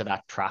fell into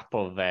that trap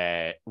of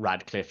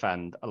Radcliffe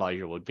and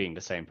Elijah Wood being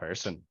the same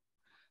person?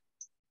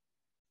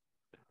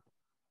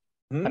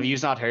 Have you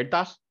not heard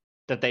that?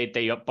 That they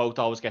both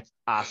always get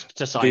asked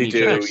to sign They each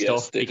do, other's yes,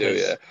 stuff they do,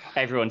 because yeah.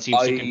 everyone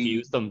seems to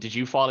confuse them. Did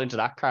you fall into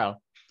that,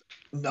 Carl?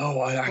 No,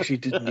 I actually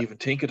didn't even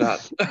think of that.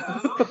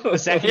 The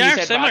second They you are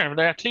said similar.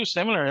 They're too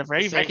similar. They're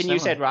very, the very second similar. you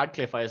said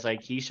Radcliffe, I was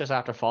like, he's just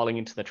after falling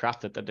into the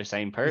trap that they're the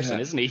same person,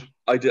 Yeah. isn't he?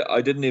 I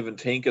didn't even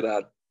think of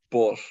that,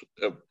 but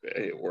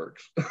it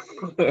works.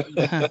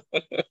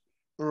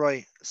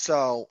 Right.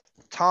 So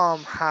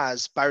Tom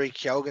has Barry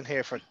Keoghan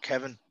here for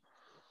Kevin.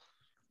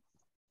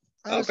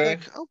 I was Okay.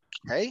 like,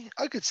 okay,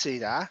 I could see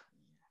that.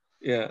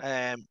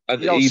 Yeah. You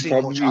And don't see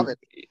much of it.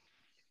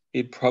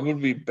 he'd probably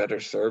be better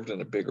served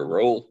in a bigger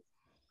role.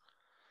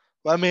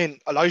 Well, I mean,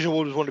 Elijah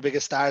Wood was one of the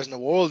biggest stars in the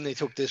world, and he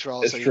took this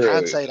role, It's so you true.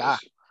 can't say that.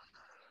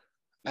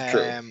 It's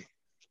true.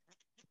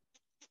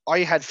 I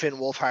had Finn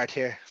Wolfhard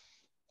here.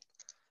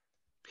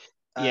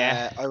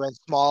 Yeah. I went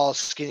small,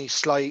 skinny,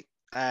 slight.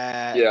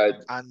 Yeah,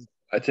 And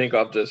I think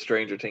of the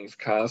Stranger Things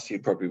cast,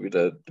 he'd probably be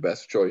the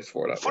best choice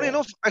for that funny role.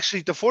 enough,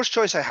 actually, the first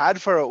choice I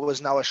had for it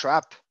was Noah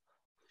Schrapp.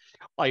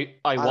 I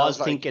was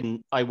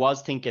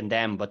thinking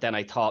them, but then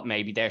I thought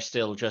maybe they're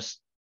still just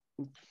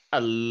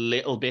a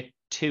little bit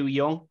too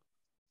young.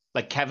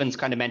 Like Kevin's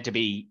kind of meant to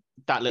be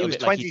that little He was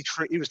bit like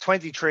 23. He was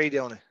 23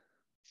 doing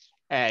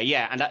it.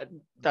 yeah,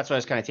 and that's what I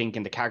was kind of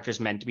thinking. The character's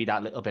meant to be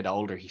that little bit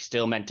older. He's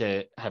still meant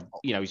to have,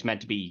 he's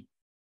meant to be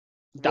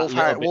that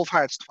little bit.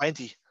 Wolfhard's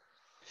 20.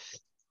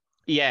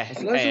 Yeah. Was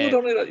Elijah Wood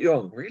only that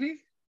young, really?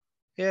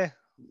 Yeah.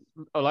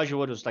 Elijah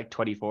Wood was like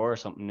 24 or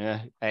something.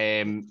 Yeah.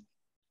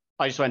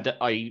 I just went.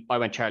 I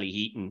went Charlie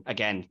Heaton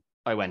again.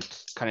 I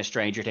went kind of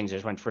Stranger Things. I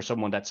just went for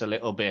someone that's a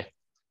little bit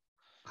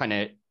kind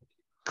of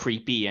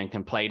creepy and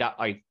can play that.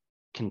 I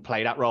can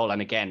play that role,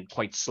 and again,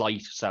 quite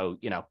slight. So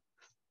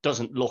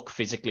doesn't look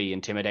physically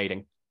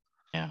intimidating.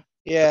 Yeah.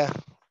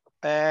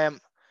 Do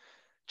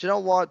you know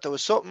what? There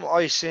was something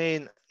I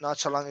seen not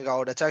so long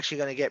ago that's actually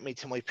going to get me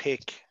to my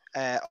pick.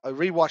 I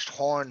rewatched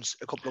Horns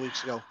a couple of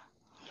weeks ago.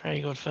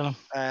 Very good film.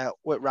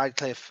 With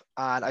Radcliffe,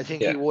 and I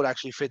think he would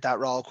actually fit that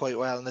role quite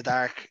well in the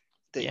dark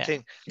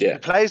thing. Yeah. He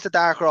plays the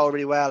dark role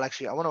really well.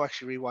 Actually, I want to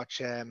actually rewatch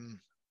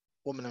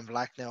Woman in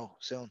Black now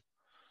soon.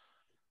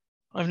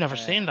 I've never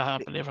seen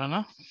that, believe it or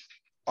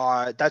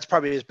not. That's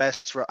probably his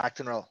best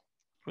acting role.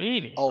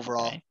 Really?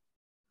 Overall. Okay.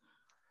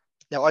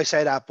 Now I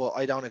say that, but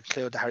I don't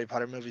include the Harry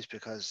Potter movies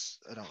because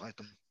I don't like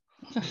them.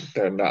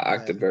 They're not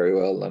acted very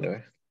well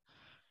anyway.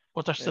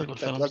 But they're still good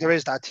films. Well, there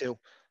is that too.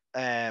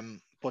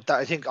 But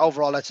I think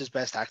overall that's his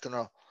best acting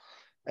role.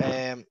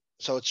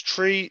 So it's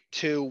 3,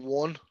 2,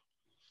 1.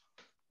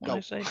 When I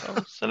say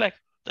go, select.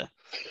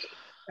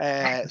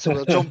 So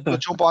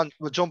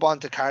we'll jump on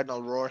to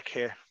Cardinal Rourke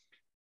here.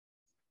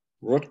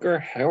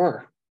 Rutger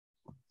Hauer.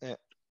 Yeah,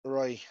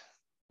 right.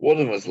 One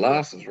of his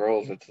last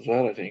roles as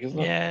well, I think, isn't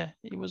it? Yeah,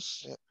 he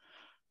was. Yeah.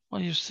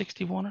 Well, he was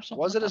 61 or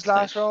something. Was it his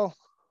last role?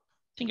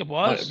 I think it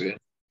was.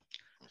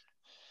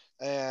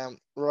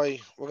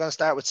 Right. We're gonna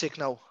start with Sick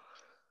Note.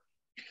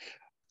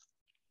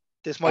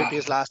 This might be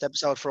his last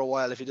episode for a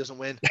while if he doesn't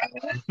win.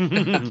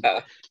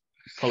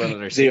 Pull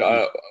another. See,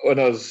 when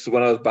I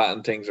was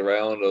batting things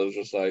around, I was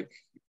just like,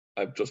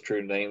 I've just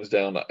threw names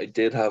down. I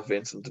did have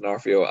Vincent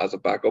D'Onofrio as a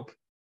backup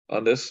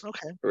on this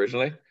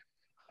originally,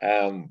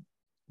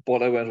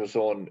 but I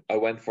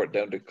went for it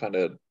down to kind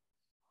of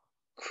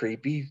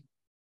creepy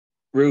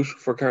route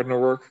for Cardinal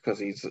Rourke because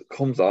he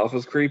comes off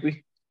as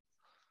creepy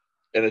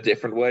in a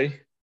different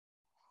way,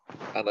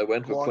 and I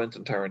went with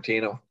Quentin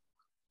Tarantino.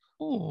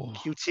 Ooh.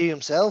 QT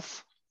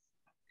himself.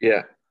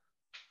 Yeah.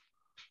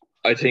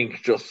 I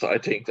think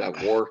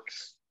that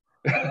works.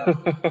 You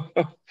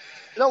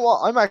know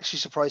what? I'm actually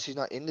surprised he's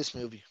not in this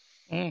movie.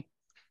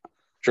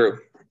 True.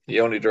 He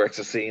only directs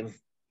a scene.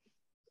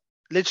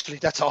 Literally,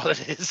 that's all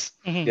it is.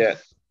 Yeah.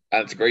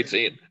 And it's a great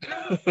scene.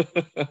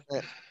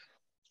 Yeah.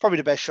 Probably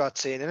the best shot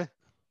scene, isn't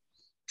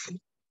it?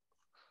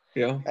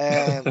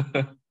 Yeah.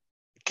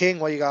 King,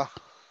 what you got?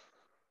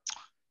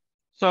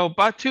 So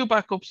two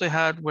backups I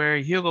had were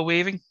Hugo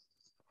Weaving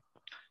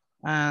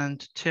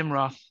and Tim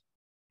Roth.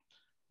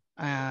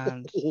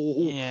 And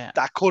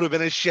that could have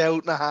been a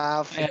shout and a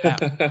half.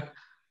 Yeah.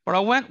 But I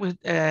went with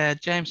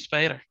James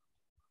Spader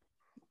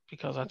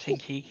because I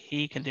think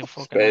he can do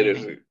fucking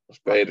anything.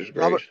 Spader's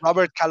great.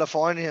 Robert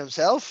California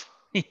himself.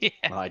 Yeah.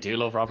 Well, I do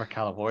love Robert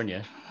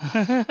California.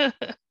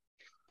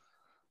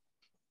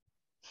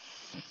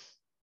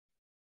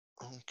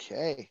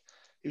 Okay.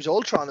 He was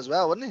Ultron as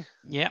well, wasn't he?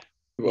 Yeah.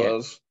 He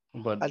was.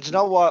 But and you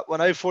know what?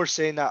 When I first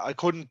seen that, I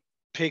couldn't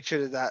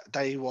picture that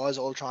he was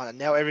Ultron. And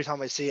now every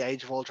time I see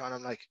Age of Ultron,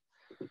 I'm like,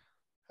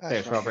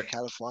 there's Robert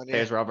California.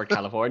 There's Robert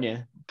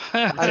California.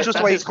 And just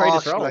the way he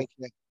talks, like,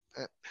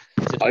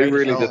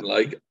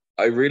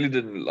 I really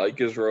didn't like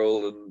his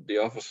role in The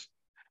Office.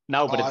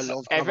 No, but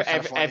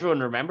everyone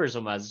remembers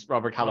him as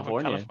Robert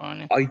California.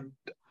 I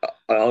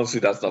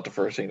honestly, that's not the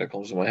first thing that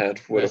comes to my head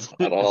with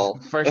him at all.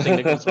 First thing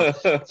that comes to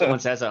mind, someone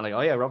says that, I'm like,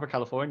 oh yeah, Robert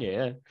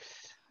California,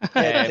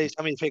 yeah. Please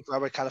tell me you picked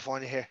Robert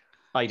California here.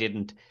 I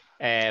didn't.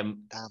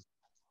 Damn.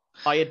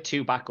 I had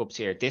two backups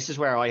here. This is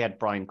where I had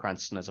Bryan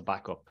Cranston as a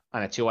backup,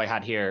 and it's who I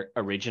had here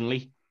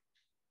originally.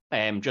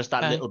 Just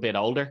that little bit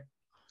older.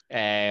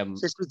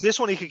 This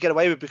one he could get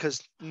away with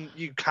because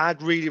you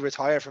can't really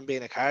retire from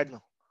being a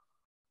cardinal.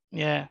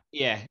 Yeah.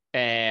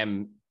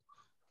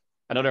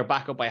 Another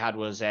backup I had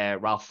was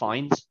Ralph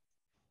Fiennes,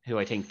 who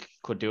I think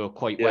could do it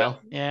quite well.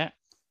 Yeah.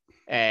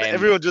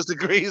 Everyone just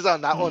agrees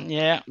on that one.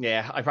 Yeah.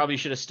 I probably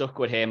should have stuck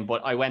with him,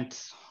 but I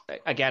went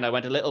a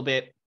little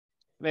bit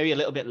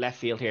left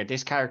field here.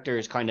 This character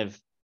is kind of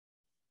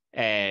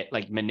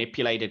like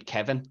manipulated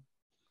Kevin.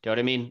 Do you know what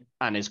I mean?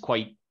 And is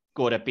quite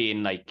good at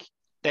being like,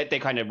 they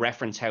kind of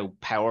reference how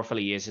powerful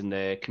he is in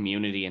the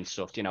community and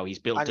stuff. You know, he's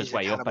built his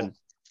way up, and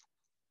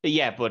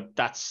yeah, but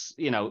that's,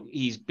 you know,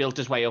 he's built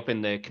his way up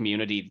in the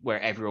community where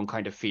everyone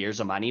kind of fears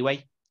him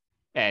anyway.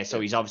 So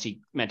he's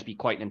obviously meant to be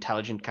quite an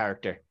intelligent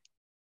character.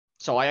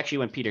 So I actually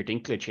went Peter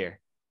Dinklage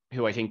here,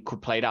 who I think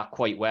could play that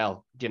quite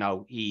well. You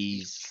know,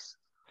 he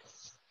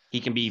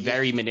can be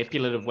very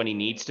manipulative when he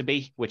needs to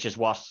be, which is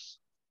what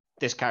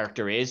this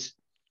character is.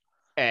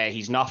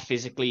 He's not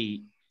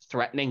physically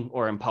threatening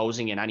or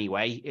imposing in any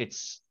way.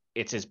 It's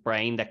his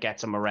brain that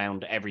gets him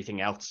around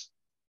everything else.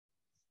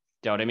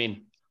 Do you know what I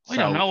mean? I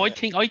don't know. I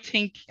think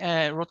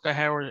Rutger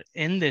Hauer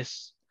in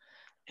this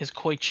is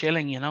quite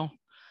chilling, you know.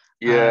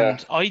 Yeah.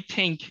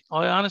 And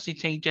I honestly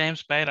think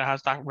James Spader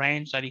has that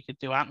range that he could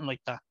do anything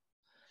like that.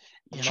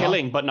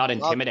 Chilling, but not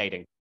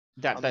intimidating.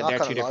 They're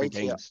two different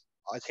things.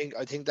 I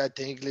think that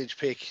Dinklage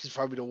pick is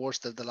probably the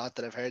worst of the lot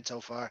that I've heard so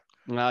far.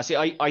 See,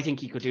 I think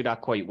he could do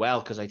that quite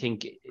well, because I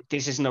think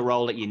this isn't a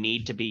role that you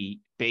need to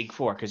be big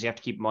for, because you have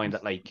to keep in mind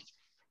that, like,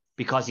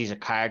 because he's a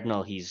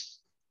cardinal, he's,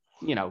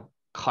 you know,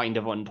 kind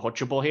of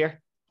untouchable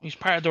here. He's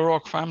part of the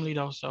Rourke family,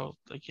 though, so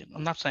like,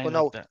 I'm not saying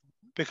that.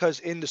 Because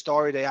in the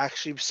story they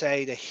actually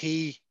say that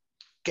he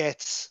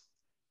gets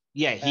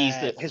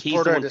his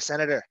brother, the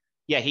senator.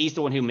 Yeah, he's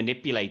the one who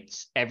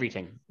manipulates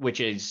everything, which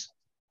is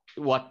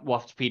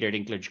what's Peter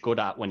Dinklage good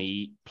at when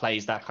he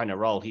plays that kind of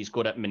role. He's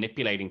good at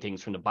manipulating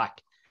things from the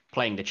back,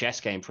 playing the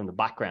chess game from the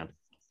background.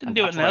 Didn't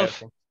do it in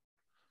Elf.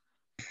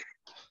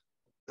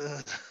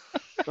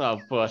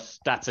 Well, but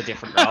that's a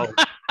different role.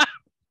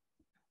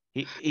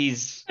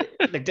 He's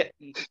like,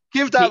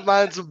 give that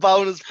man some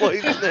bonus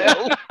points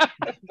now.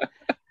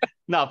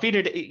 No,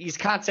 you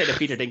can't say that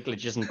Peter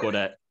Dinklage isn't good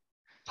at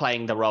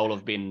playing the role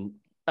of being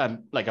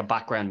like a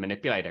background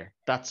manipulator.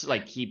 That's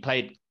like, he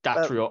played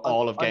that through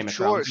all of Game of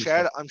Thrones.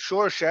 I'm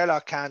sure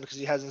Sherlock can, because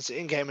he hasn't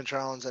seen Game of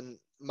Thrones, and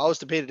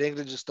most of Peter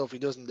Dinklage's stuff he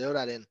doesn't do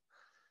that in.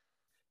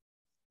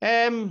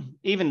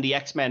 Even the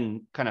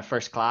X-Men kind of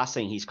First Class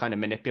thing, he's kind of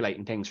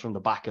manipulating things from the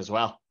back as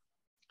well.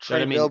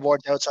 Three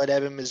billboards outside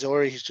Ebbing,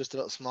 Missouri. He's just a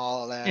little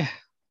small. On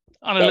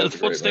a little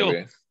footstool.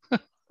 It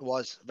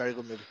was a very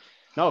good movie.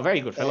 No, very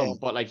good film,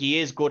 but like, he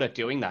is good at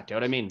doing that. Do you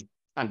know what I mean?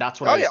 And that's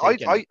what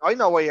I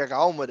know where you're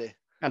going with it.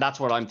 And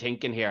that's what I'm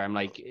thinking here. I'm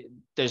like,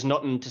 there's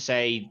nothing to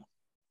say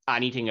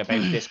anything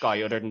about this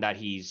guy other than that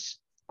he's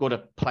good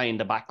at playing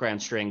the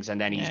background strings, and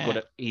then he's good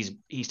at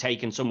he's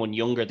taking someone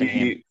younger than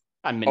him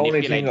and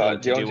manipulating them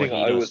to do what he does. The only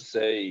thing I would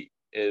say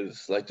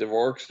is, like, the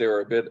Rourkes, they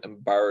were a bit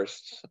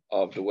embarrassed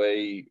of the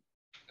way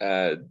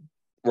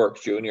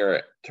Rourke Jr.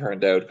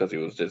 turned out, because he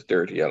was this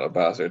dirty yellow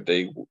bastard.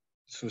 They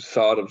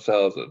saw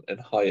themselves in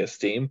high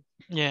esteem.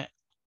 Yeah.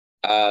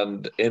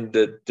 And in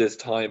this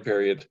time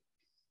period,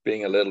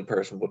 being a little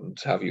person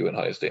wouldn't have you in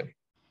high esteem.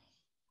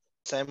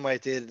 Same way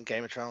it did in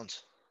Game of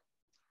Thrones.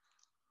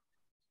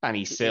 And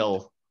he's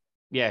still,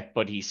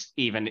 but he's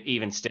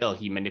even still,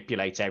 he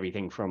manipulates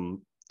everything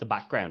from the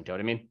background. Do you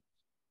know what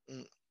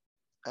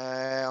I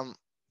mean?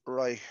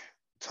 Right.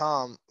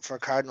 Tom, for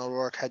Cardinal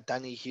Rourke, had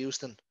Danny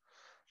Houston.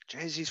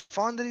 Jeez, he's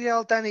fond of the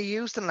old Danny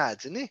Houston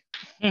lads, isn't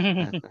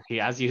he? He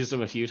has used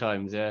them a few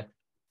times, yeah.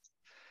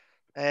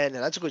 No,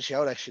 that's a good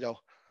shout, actually, though.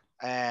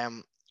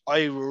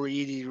 I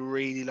really,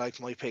 really liked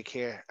my pick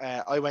here.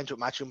 I went with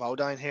Matthew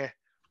Modine here,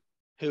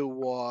 who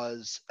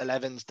was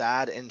Eleven's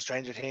dad in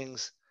Stranger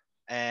Things.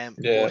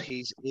 But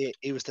he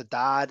was the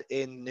dad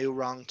in New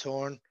Wrong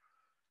Turn,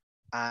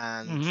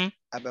 and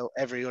about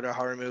every other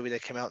horror movie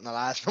that came out in the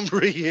last number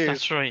of years.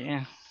 That's right,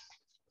 yeah.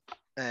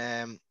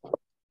 I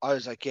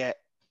was like,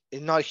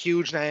 he's not a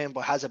huge name,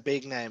 but has a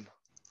big name.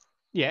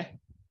 Yeah.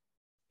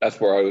 That's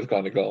where I was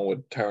going to go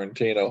with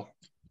Tarantino.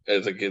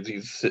 As like,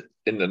 he's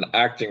in an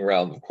acting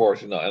realm, of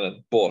course he's not in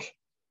it, but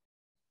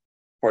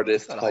for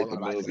this type of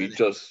movie,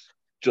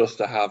 just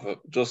to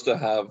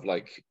have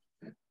like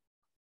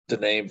the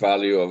name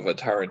value of a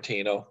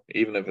Tarantino,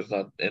 even if it's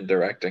not in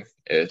directing,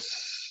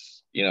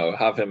 it's, you know,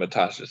 have him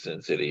attached to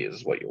Sin City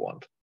is what you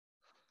want.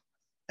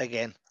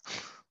 Again.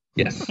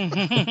 Yes.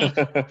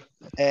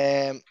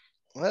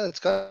 Well, it's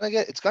gonna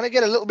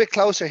get a little bit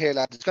closer here,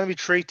 lads. It's gonna be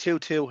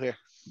 3-2-2 here.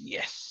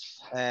 Yes.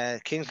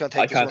 King's gonna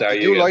take. I can't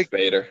argue against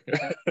Vader.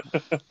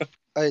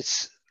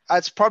 It's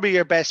probably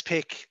your best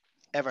pick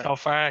ever so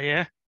far.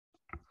 Yeah,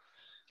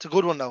 it's a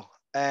good one though.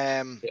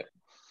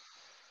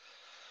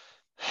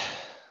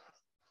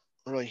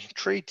 Right,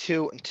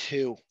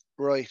 3-2-2.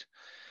 Right,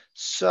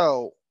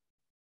 so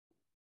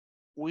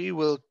we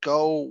will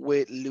go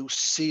with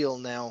Lucille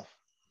now.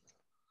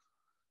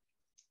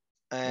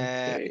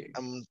 Okay.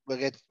 And we'll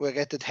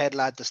get the head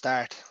lad to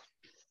start.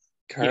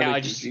 Carly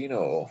I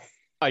Gugino.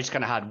 just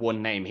kind of had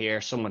one name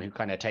here, someone who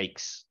kind of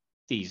takes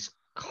these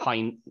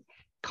kind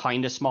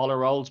of smaller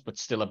roles, but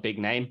still a big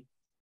name.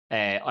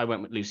 I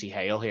went with Lucy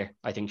Hale here.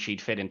 I think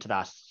she'd fit into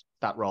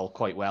that role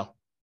quite well.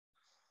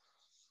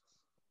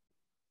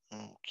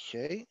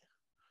 Okay.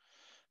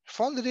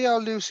 Fond of the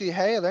old Lucy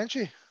Hale, aren't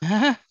you?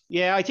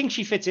 Yeah, I think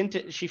she fits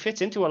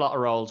into a lot of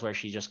roles where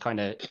she just kind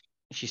of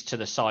she's to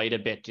the side a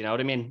bit. You know what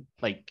I mean?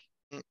 Like,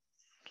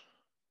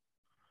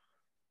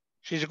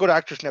 She's a good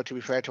actress now, to be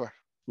fair to her.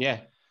 yeah.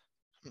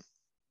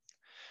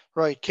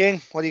 Right,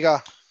 King, what do you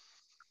got?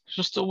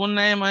 Just the one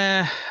name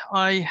I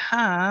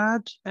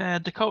had,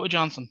 Dakota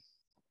Johnson.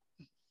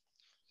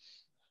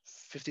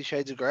 50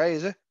 Shades of Grey,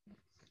 is it?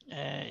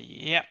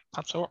 Yeah,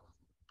 that's her.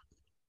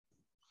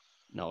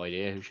 No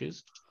idea who she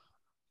is.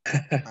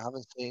 I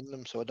haven't seen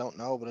them, so I don't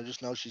know, but I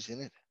just know she's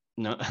in it.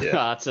 No, Yeah.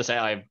 that's to say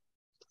I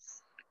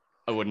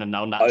wouldn't have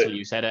known that until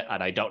you said it,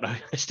 and I don't know.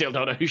 I still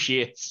don't know who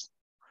she is.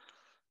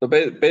 So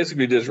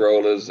basically, this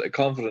role is a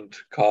confident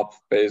cop,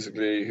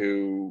 basically,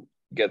 who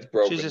gets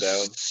broken She's a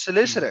down.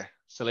 solicitor. Or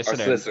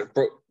Solicitor. solicitor.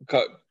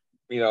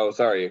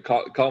 Sorry, a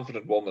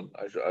confident woman,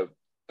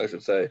 I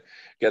should say,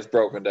 gets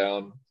broken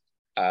down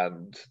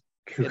and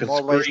who In can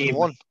more ways than scream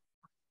one.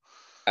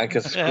 and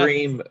can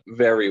scream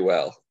very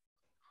well.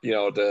 You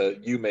know,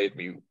 he made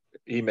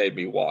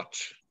me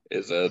watch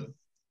it's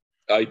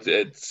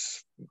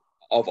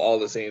of all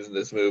the scenes in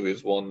this movie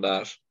is one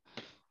that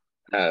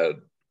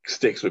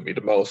sticks with me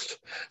the most.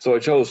 So I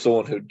chose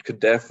someone who could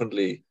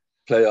definitely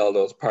play all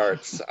those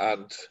parts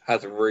and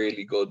has a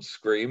really good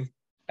scream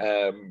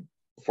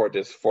for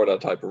that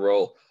type of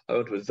role. I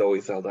went with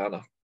Zoe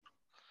Saldana.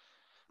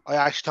 I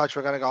actually thought you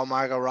were gonna go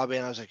Margot Robbie,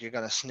 and I was like, you're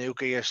gonna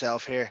snooker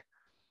yourself here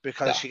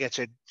because No.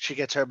 she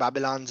gets her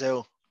Babylon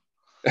Zoo.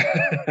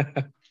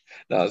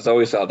 No,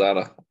 Zoe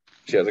Saldana.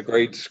 She has a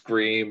great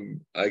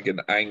scream, like in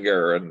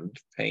anger and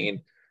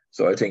pain.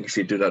 So I think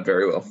she'd do that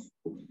very well.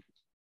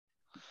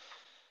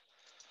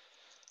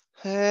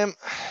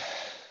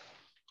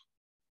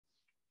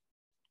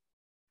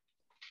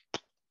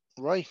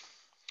 Right.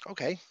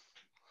 Okay.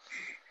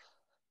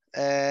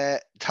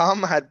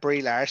 Tom had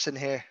Brie Larson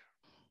here,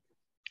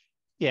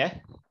 Yeah.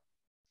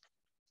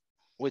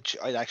 which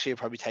I'd actually have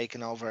probably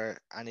taken over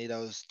any of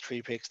those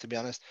three picks, to be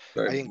honest.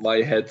 Sorry, I think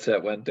my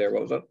headset went there.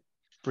 What was that?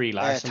 Brie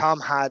Larson. Tom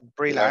had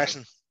Brie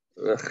Larson.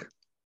 Ugh.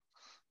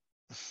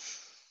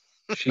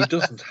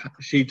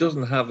 She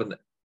doesn't have an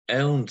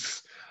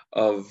ounce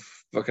of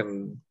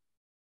fucking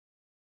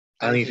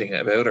anything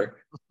about her.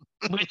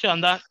 Which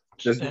on that?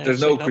 There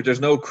is no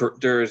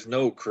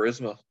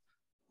charisma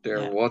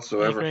there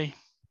whatsoever. I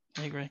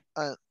agree.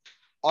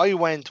 I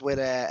went with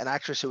an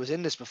actress who was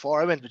in this before.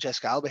 I went with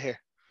Jessica Alba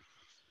here.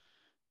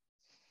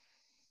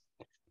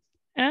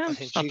 Yeah, I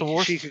think it's not the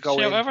worst she could go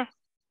show in. ever.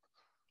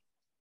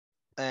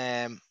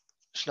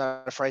 She's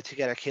not afraid to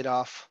get her kid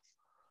off.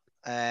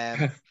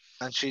 And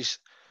she's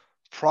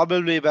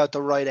probably about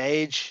the right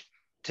age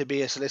to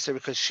be a solicitor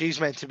because she's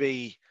meant to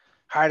be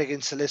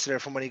Hardigan's solicitor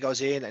from when he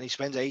goes in and he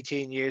spends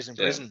 18 years in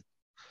prison,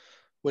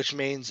 which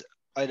means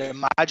I'd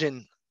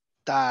imagine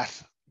that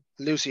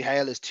Lucy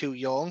Hale is too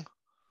young.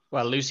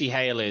 Well, Lucy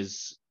Hale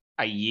is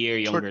a year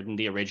younger than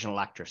the original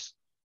actress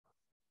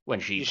when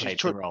she played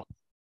the role.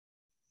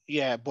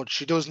 Yeah, but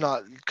she does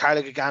not.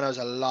 Carla Gugino's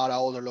a lot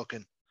older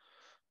looking.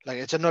 Like,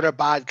 it's another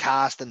bad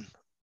casting.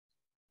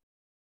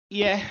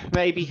 Yeah,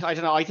 maybe. I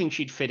don't know. I think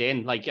she'd fit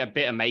in, like a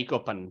bit of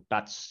makeup, and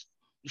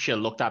she'll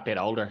look that bit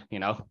older, you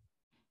know.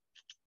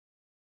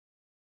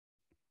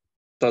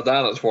 So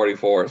Dana's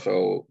 44,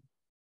 so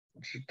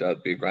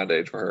that'd be a grand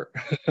age for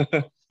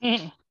her.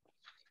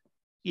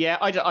 Yeah,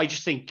 I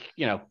just think,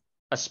 you know,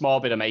 a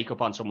small bit of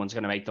makeup on someone's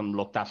going to make them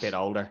look that bit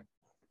older,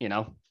 you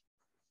know.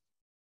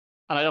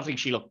 And I don't think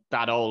she looked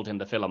that old in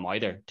the film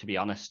either, to be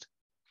honest.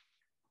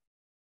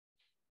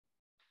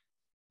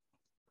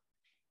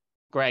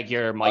 Greg,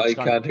 your mic's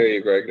gone. I can't hear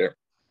you, Greg, there.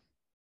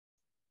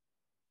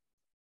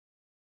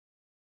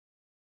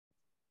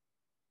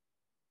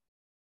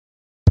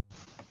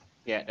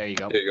 Yeah, there you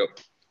go. There you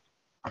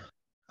go.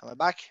 Am I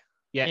back?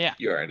 Yeah.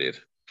 You are indeed.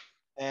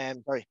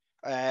 Sorry.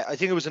 I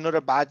think it was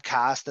another bad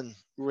casting,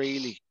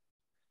 really.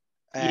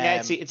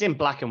 Yeah, it's in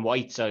black and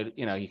white, so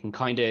you know you can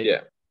kind of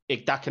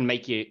that can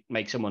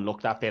make someone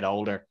look that bit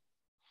older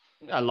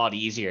a lot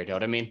easier. Do you know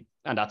what I mean?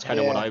 And that's kind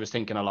of what I was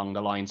thinking along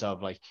the lines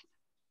of like.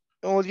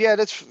 Oh yeah,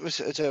 it's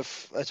a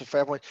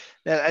fair point.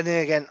 And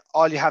then again,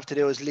 all you have to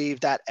do is leave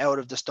that out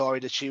of the story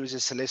that she was a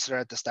solicitor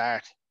at the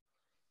start,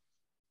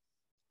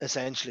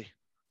 essentially.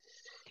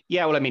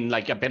 Yeah, well, I mean,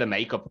 like a bit of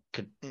makeup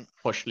could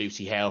push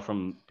Lucy Hale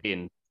from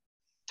being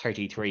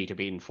 33 to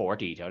being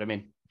 40. Do you know what I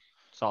mean?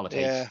 That's all it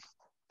takes.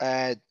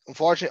 Yeah.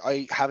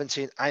 Unfortunately, I haven't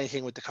seen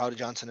anything with Dakota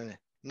Johnson in it.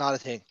 Not a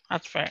thing.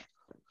 That's fair.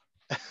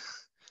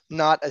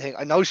 Not a thing.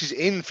 I know she's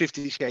in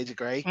 50 Shades of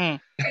Grey,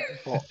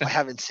 but I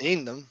haven't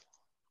seen them.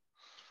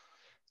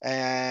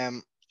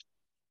 Do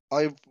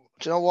you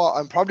know what?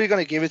 I'm probably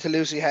going to give it to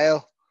Lucy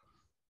Hale.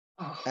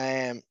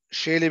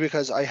 Surely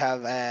because I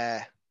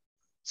have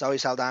Zoe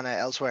Saldana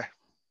elsewhere.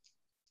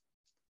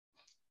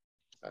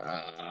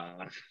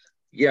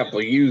 Yeah,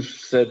 but you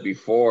said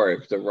before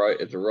if the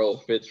role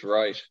fits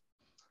right.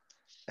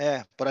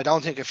 Yeah, but I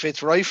don't think it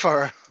fits right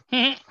for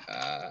her.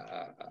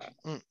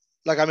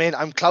 Like, I mean,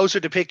 I'm closer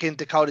to picking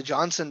Dakota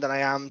Johnson than I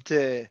am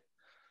to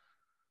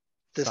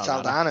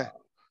Saldana.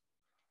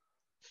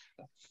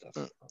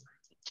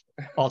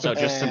 Also,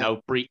 just to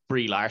note,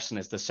 Brie Larson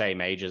is the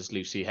same age as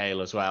Lucy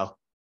Hale as well.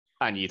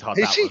 And you thought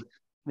Is that she? was...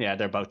 Yeah,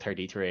 they're both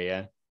 33,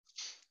 yeah.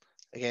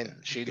 Again,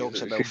 she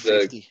looks about she's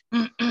 50.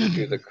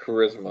 She's a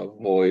charisma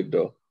void,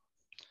 though.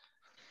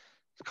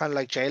 It's kind of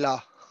like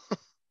J-Law.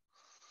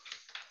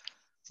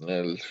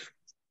 Well,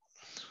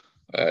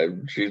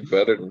 she's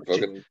better than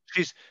fucking...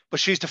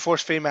 She's the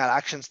first female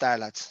action star,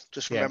 lads.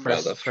 Just remember.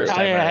 Yeah, that's true.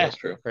 That's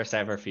true. First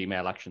ever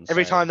female action star.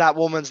 Every time that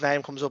woman's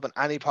name comes up in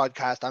any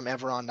podcast I'm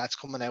ever on, that's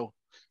coming out.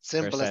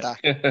 Simple as that.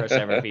 First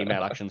ever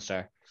female action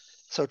star.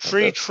 So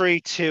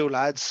 3-3-2,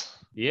 lads.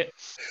 Yeah,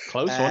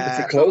 close one. It's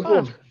a close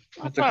one.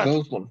 It's a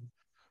close one.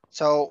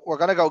 So we're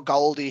gonna go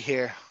Goldie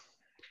here.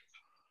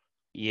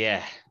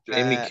 Yeah.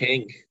 Jamie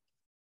King.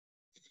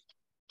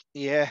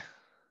 Yeah.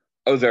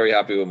 I was very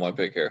happy with my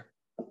pick here.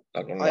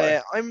 Not gonna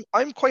lie.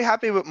 I'm quite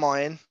happy with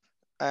mine.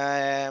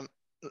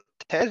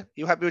 Ted,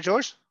 you happy with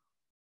yours?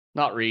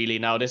 Not really.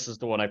 No, this is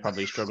the one I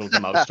probably struggled the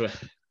most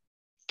with.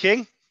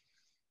 King?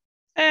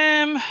 Who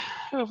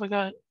have I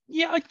got?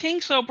 Yeah, I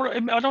think so, but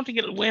I don't think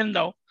it'll win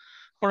though.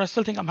 But I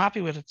still think I'm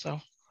happy with it. So.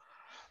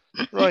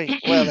 Right.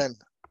 Well then,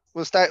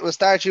 we'll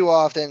start you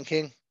off then,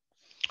 King.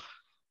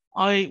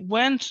 I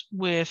went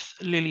with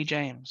Lily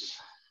James.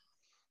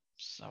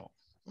 So.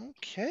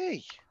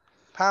 Okay.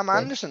 Pam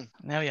Anderson.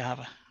 Now you have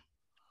it.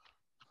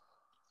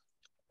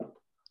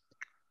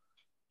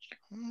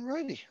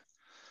 Alrighty.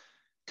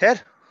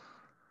 Ted?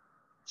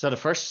 So the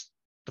first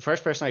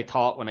person I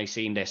thought when I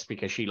seen this,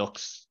 because she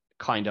looks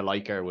kind of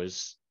like her,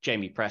 was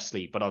Jamie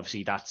Presley. But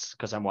obviously that's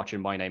because I'm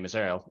watching My Name is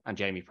Earl, and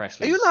Jamie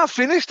Presley. Are you not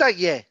finished that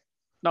yet?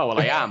 No, well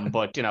I am,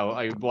 but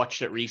I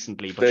watched it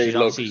recently. But They she's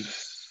look obviously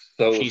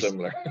so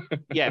similar.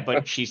 yeah,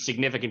 but she's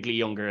significantly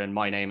younger in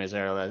My Name is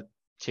Earl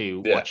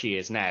to what she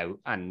is now,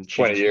 and she's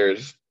 20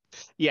 years.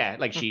 Yeah,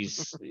 like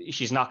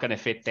she's not going to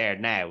fit there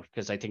now,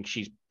 because I think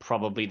she's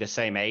probably the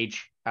same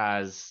age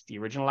as the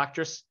original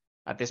actress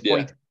at this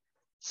point.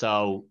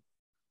 So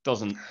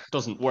doesn't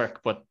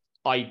work. But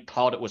I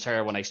thought it was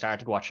her when I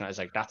started watching it. I was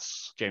like,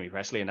 that's Jamie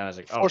Presley, and then I was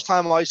like, oh. First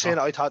time I seen it,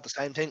 I thought the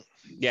same thing.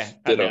 Yeah,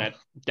 and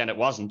then it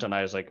wasn't, and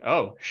I was like,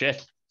 oh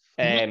shit.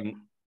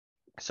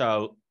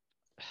 So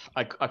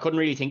I couldn't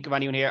really think of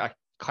anyone here. I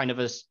kind of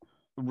a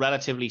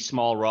relatively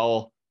small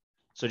role,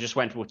 so just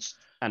went with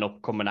an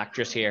upcoming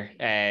actress here,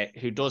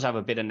 who does have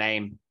a bit of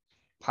name,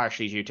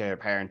 partially due to her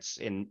parents,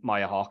 in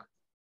Maya Hawke.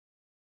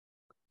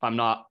 I'm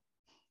not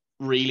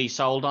really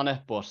sold on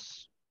it, but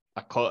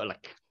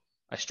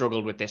I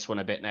struggled with this one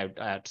a bit now,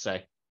 I have to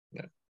say.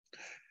 Yeah.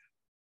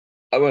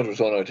 I went with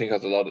someone I think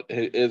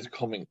is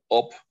coming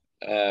up,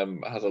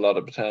 has a lot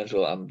of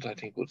potential, and I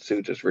think would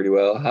suit this really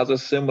well. Has a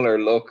similar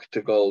look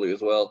to Goldie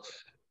as well.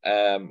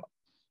 I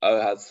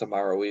had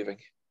Samara Weaving.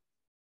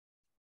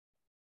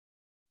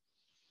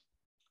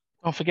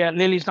 Don't forget,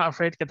 Lily's not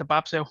afraid to get the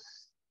baps out.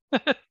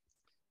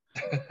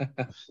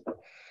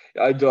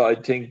 I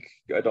don't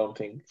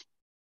think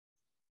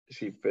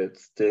she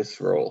fits this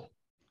role.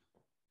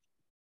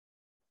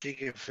 She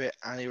can fit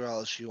any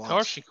role she wants. Of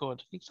course she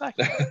could.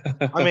 Exactly.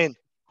 I mean,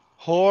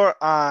 her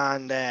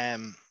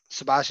and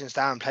Sebastian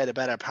Stan played a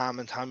better Pam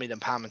and Tommy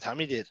than Pam and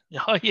Tommy did.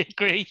 I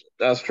agree.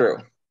 That's true.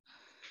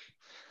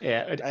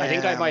 Yeah, I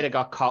think I might have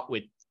got caught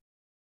with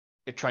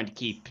trying to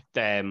keep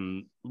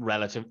them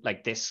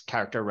this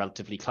character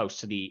relatively close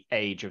to the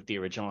age of the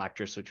original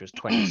actress, which was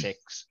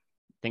 26.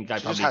 I think I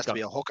she probably just has to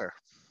be a hooker.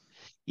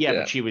 Yeah,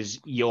 but she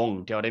was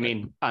young. Do you know what I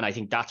mean? And I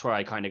think that's where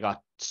I kind of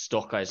got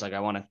stuck. I was like,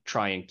 I want to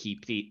try and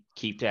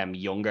keep them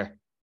younger,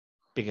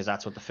 because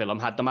that's what the film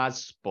had them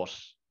as. But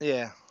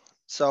yeah,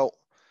 so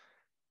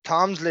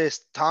Tom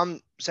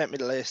sent me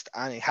the list,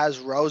 and it has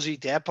Rosie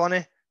Depp on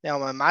it. Now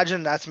I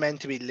imagine that's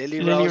meant to be Lily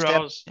Rose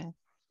Depp.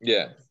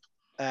 Yeah.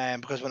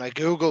 Because when I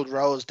googled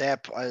Rose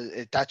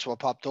Depp, that's what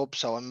popped up.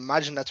 So I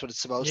imagine that's what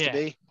it's supposed to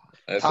be.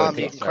 Tom,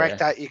 you can correct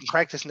that. You can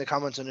correct this in the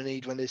comments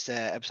underneath when this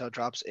episode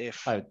drops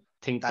if I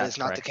think that is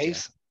not correct, the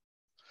case.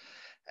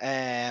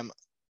 Yeah.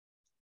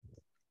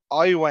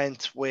 I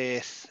went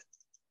with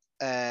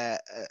a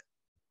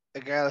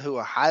girl who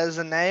has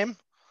a name.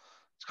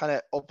 It's kind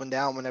of up and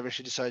down whenever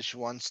she decides she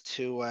wants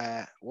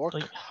to work.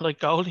 Like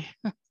Goldie.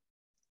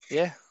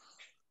 Yeah,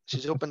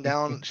 she's up and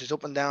down. She's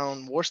up and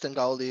down worse than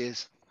Goldie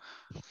is.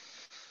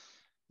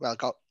 Well,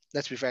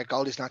 let's be fair.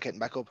 Goldie's not getting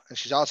back up, and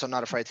she's also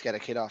not afraid to get a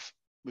kid off.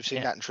 We've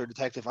seen that in True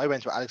Detective. I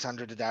went with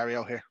Alexandra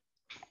Daddario here.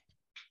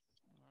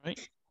 Right.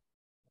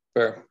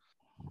 Fair.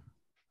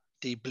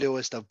 The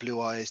bluest of blue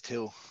eyes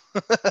too.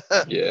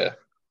 Yeah.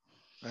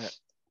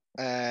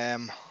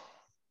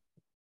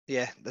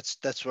 Yeah,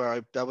 that's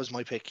where that was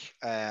my pick.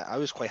 I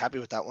was quite happy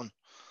with that one.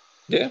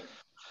 Yeah.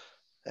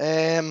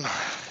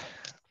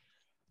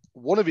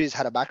 One of these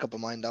had a backup of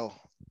mine though,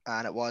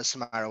 and it was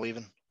Samara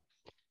Weaving.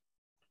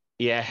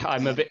 Yeah,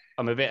 I'm a bit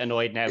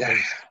annoyed now because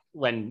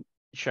when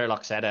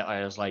Sherlock said it,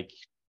 I was like,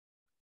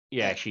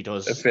 yeah, she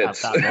does It have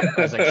fits. that look.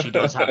 I was like, she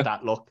does have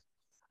that look.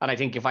 And I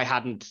think if I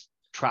hadn't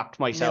trapped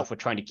myself with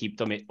trying to keep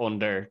them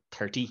under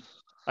 30,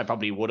 I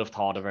probably would have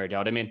thought of her. Do you know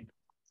what I mean?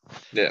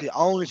 Yeah. The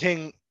only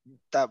thing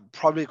that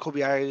probably could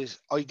be argued is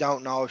I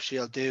don't know if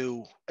she'll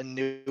do a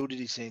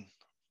nudity scene.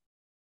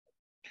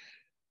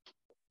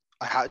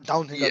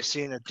 Don't think I've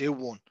seen her do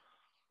one.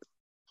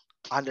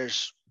 And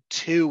there's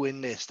 2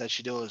 in this that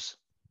she does.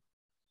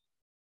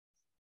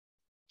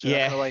 So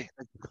that kind of way.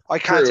 I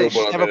can't say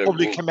she's never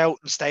publicly come out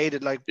and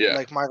stated like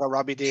Margot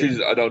Robbie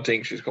did. I don't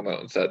think she's come out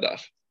and said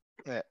that.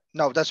 Yeah.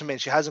 No, that's what I mean.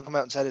 She hasn't come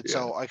out and said it, Yeah.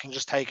 so I can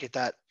just take it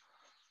that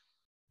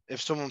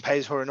if someone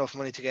pays her enough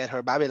money to get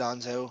her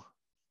Babylons out.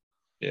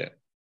 Yeah.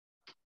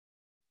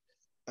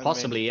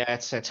 Possibly, yeah.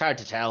 It's hard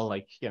to tell.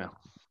 Like,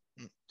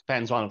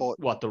 depends on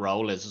what the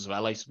role is as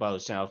well. I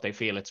suppose if they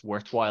feel it's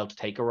worthwhile to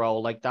take a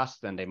role like that,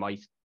 then they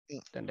might.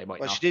 Then they might.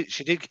 Well, not.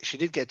 she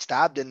did get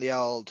stabbed in the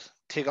old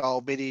Tig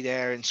old biddy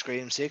there in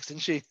Scream 6,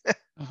 didn't she?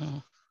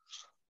 I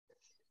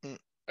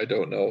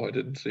don't know. I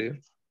didn't see it.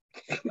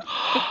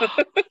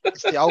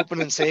 It's the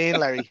opening scene,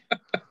 Larry.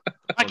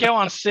 I go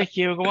on, sick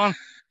you. Go on.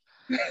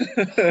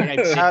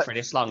 I'm sick for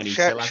this long and he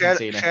still hasn't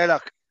seen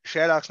it.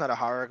 Sherlock's not a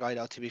horror guy,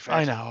 though. To be fair,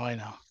 I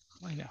know.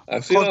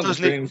 I've seen it on the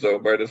streams though.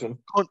 By this one,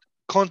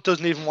 Cunt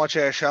doesn't even watch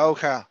our show,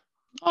 Carl.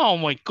 Oh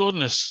my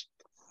goodness!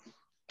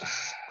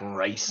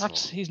 Graceful.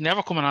 He's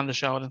never coming on the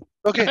show then.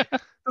 Look at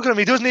him.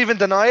 He doesn't even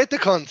deny it. The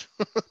cunt.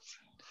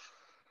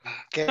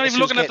 Not even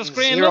looking at the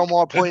screen. 0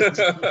 more points.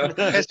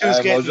 Guess who's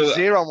getting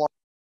 0 more?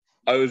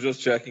 I was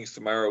just checking.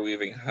 Samara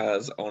Weaving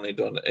has only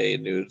done a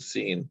nude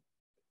scene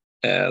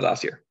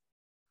last year.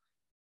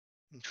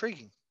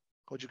 Intriguing.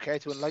 Would you care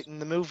to enlighten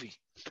the movie?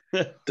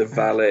 The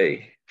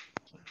Valet.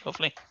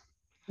 Lovely.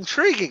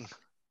 Intriguing.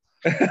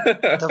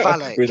 The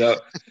Valet.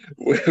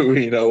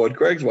 we know what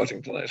Greg's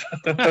watching tonight.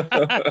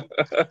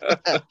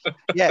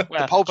 Yeah,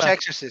 the Pope's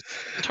Exorcist.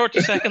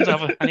 30 seconds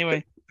of it,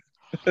 anyway.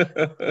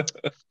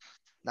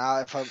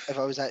 Now, if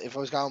I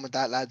was going with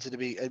that, lads, it'd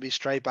be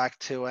straight back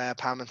to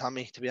Pam and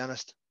Tommy, to be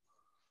honest.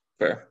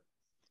 Fair.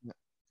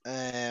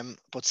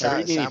 But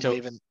Sam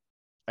Weaving.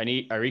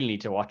 I really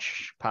need to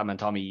watch Pam and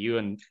Tommy. You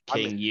and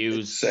King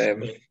use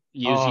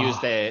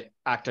the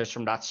actors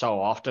from that so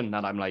often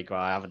that I'm like, well,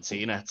 I haven't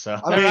seen it. So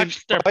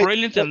they're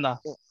brilliant in that.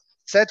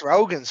 Seth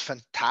Rogen's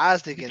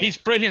fantastic in He's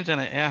brilliant in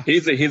it, yeah.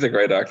 He's a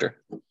great actor.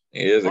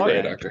 He is a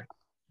great actor.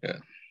 Yeah.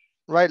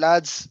 Right,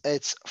 lads,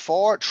 it's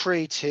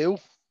 4-3-2.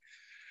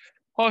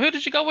 Oh, who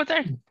did you go with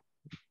there?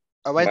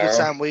 I went with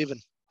Sam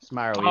Weaving.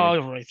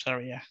 Oh, right,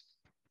 sorry, yeah.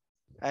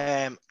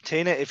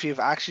 Tina, if you've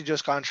actually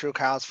just gone through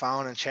Carl's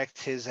phone and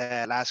checked his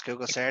last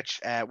Google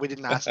search, we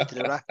didn't ask him to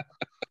do that.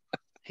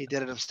 He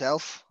did it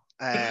himself.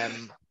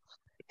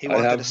 He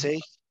wanted to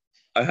see.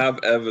 I have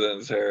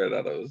evidence here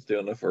that I was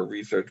doing it for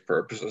research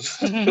purposes.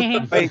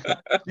 Wait,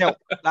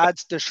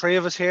 lads, there's 3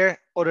 of us here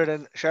other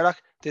than Sherlock.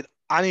 Did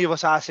any of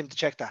us ask him to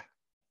check that?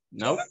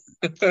 Nope.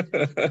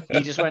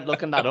 He just went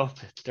looking that up.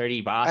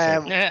 Dirty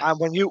bastard. And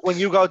when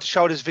you go to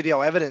show this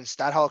video evidence,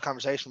 that whole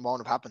conversation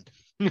won't have happened.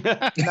 Isn't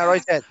that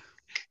right, Ted?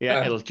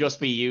 Yeah, it'll just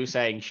be you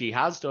saying she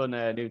has done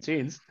nude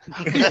scenes.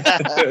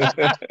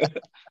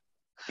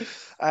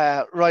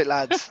 Right,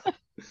 lads.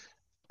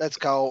 Let's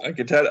go. I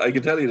can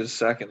tell you the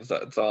seconds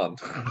that it's on.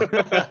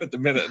 The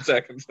minute and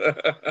seconds.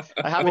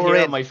 I have it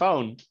here on my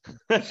phone.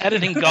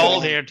 Editing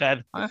gold here,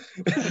 Ted.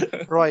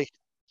 Right.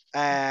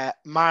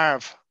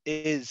 Marv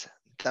is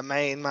the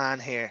main man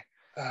here.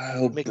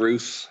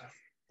 Bruce.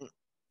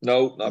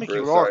 No, not Mickey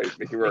Bruce. Rourke. Sorry,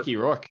 Mickey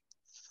Rourke.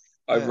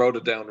 I wrote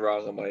it down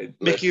wrong on my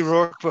list. Mickey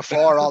Rourke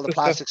before all the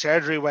plastic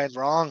surgery went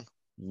wrong.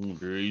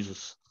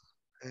 Jesus.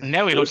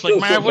 Now he looks like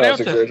Marv without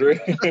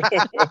it.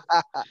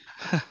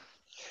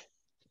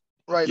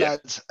 Right,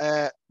 lads.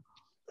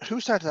 Who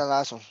started that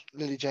last one?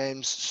 Lily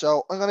James.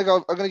 So I'm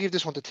gonna give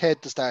this one to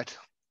Ted to start.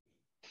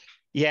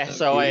 Yeah,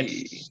 so I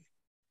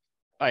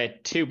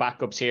had 2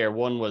 backups here.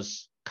 One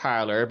was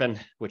Carl Urban,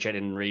 which I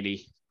didn't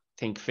really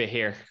think fit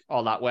here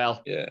all that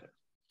well. Yeah.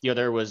 The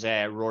other was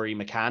Rory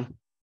McCann,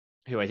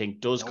 who I think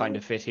does kind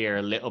of fit here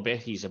a little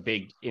bit. He's a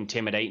big,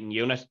 intimidating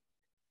unit.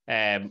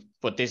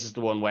 But this is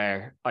the one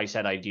where I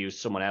said I'd use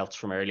someone else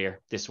from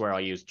earlier. This is where I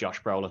used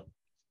Josh Brolin.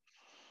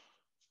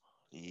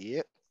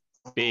 Yep.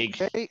 Big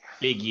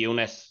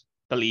unit.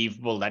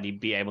 Believable that he'd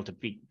be able to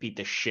beat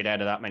the shit out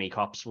of that many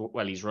cops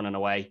while he's running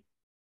away.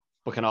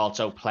 But can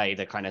also play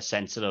the kind of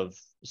sensitive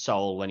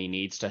soul when he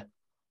needs to.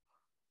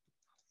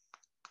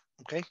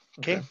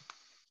 Okay.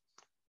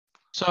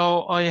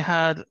 So I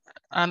had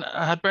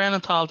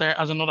Brennan Tall there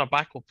as another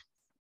backup,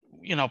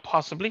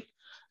 possibly.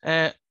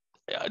 The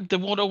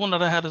other one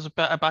that I had as a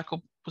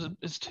backup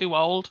is too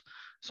old,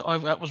 so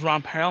that was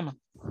Ron Perlman.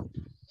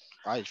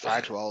 Right,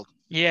 far too old.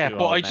 Yeah, Too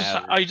but old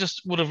I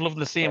just would have loved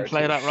to see him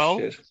play that role.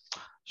 Shit.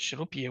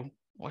 Shut up, you.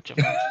 Watch your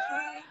mouth.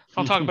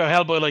 Don't talk about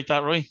Hellboy like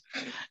that, right?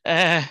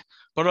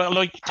 But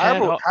like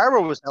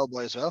Harbour was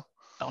Hellboy as well.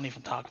 Don't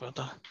even talk about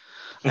that.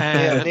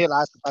 Neil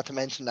asked about to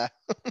mention that.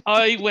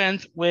 I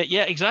went with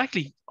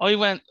exactly. I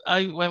went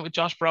with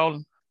Josh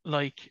Brolin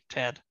like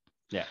Ted.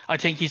 Yeah. I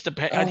think he's Oh,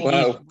 he's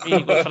wow.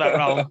 really good for that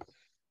role.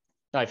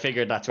 I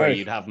figured that's where Right.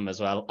 you'd have him as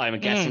well. I'm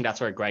guessing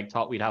that's where Greg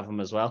thought we'd have him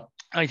as well.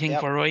 I think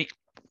Yep. we're right.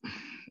 Be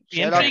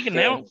Sherlock. intriguing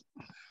now.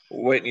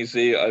 Wait and you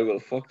see, I will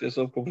fuck this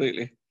up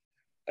completely.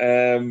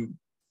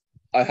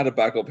 I had a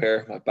backup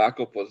here. My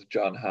backup was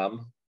John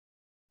Hamm.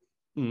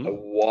 Mhm. I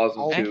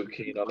wasn't Oh. too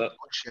keen on it.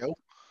 Good show.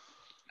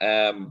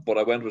 But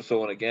I went with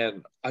someone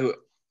again.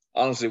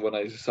 Honestly, when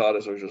I saw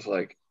this, I was just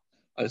like,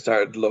 I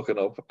started looking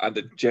up, and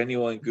the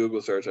genuine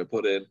Google search I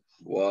put in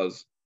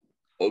was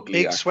ugly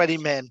Big actors. sweaty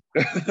men.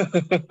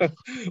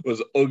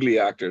 Was ugly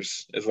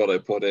actors is what I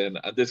put in,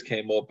 and this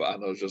came up,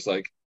 and I was just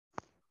like,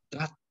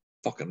 that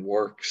fucking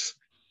works.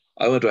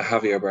 I went to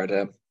Javier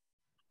Bardem.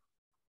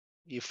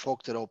 You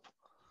fucked it up.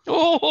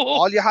 Oh,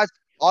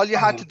 All you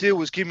had to do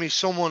was give me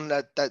someone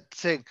that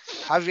thing.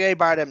 Javier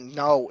Bardem,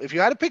 no. If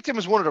you had picked him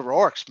as one of the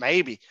Rourkes,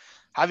 maybe.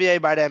 Javier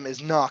Bardem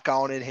is not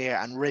going in here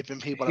and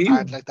ripping people He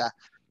apart like that.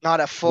 Not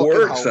a fucking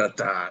Works hope. at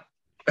that.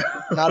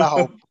 Not a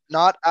hope.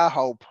 Not a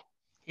hope.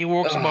 he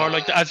works more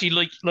like as he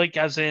like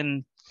as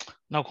in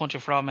No Country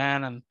for Old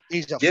Men and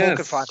He's a Yes.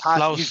 fucking fantastic.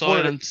 Slow He's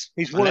Silence.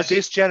 one of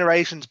this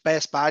generation's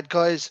best bad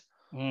guys,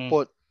 Mm.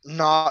 but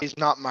he's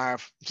not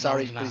Marv.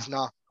 Sorry, he's but he's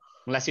not.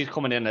 Unless he's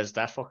coming in as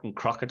that fucking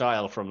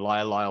crocodile from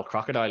Lyle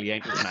Crocodile, you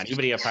ain't ripping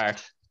anybody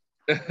apart.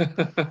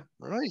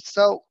 Right,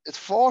 so it's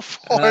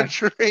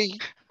 4-4-3.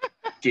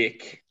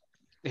 Dick.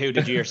 Who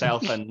did you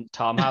yourself and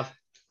Tom have?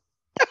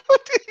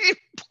 What did he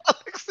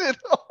bollocks it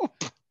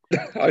up?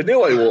 I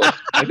knew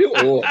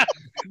I would.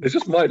 It's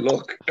just my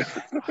luck.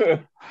 Who I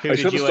did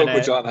should have you stuck and,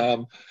 with John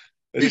Hamm.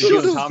 who did you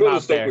and Tom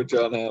have stuck there? with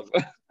John Hamm.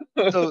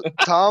 So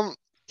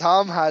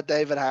Tom had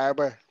David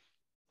Harbour,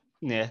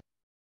 Yeah.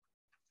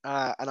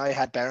 and I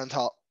had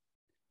Barenthal.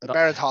 No.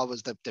 Barenthal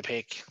was the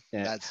pick.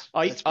 Yeah.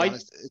 Let's be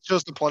honest. It's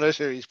just the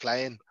Punisher he's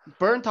playing.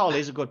 Bernthal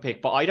is a good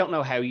pick, but I don't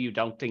know how you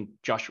don't think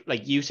Josh,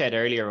 like you said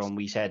earlier when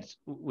we said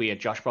we had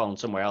Josh Brolin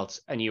somewhere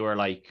else, and you were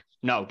like,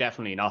 no,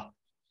 definitely not.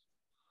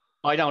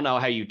 I don't know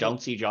how you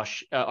don't see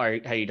Josh or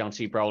how you don't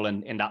see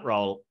Brolin in that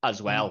role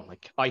as well.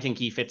 Like, I think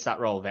he fits that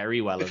role very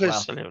well as well.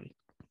 Absolutely.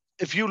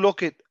 If you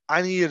look at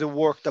any of the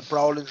work that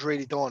Brolin's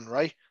really done,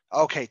 right?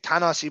 Okay,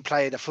 Thanos, he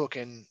played a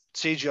fucking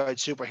CGI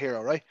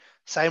superhero, right?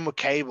 Same with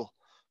Cable.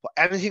 But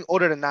anything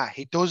other than that,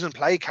 he doesn't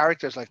play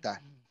characters like that.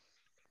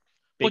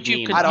 Big But you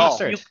mean could-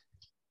 bastard.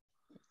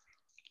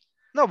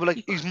 No, but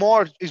like he's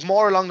more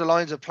along the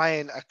lines of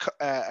playing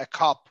a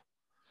cop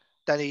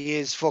than he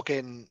is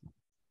fucking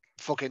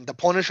the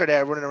Punisher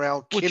there running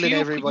around But killing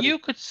everybody. you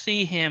could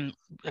see him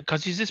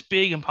because he's this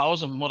big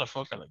imposing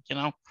motherfucker, like, you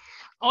know.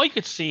 I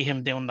could see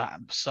him doing that.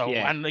 So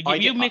Yeah, and like I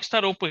if you did- mix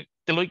that up with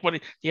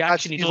the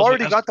action he You've does.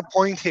 already with- got the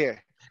point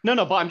here. No,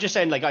 but I'm just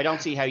saying, like, I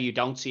don't see how you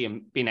don't see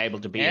him being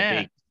able to be Yeah. a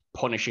big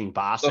punishing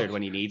bastard Look,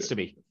 when he needs to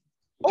be.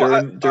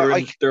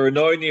 They're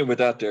annoying you with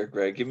that there,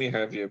 Greg. Give me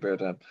Harvey about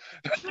them.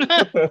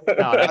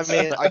 No, I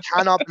mean, I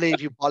cannot believe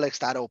you bollocks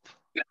that up.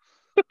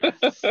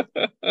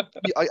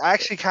 I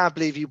actually can't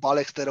believe you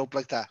bollocks that up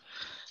like that.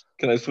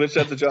 Can I switch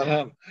that to John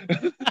Hamm?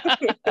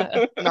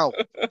 No.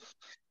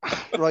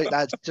 Right,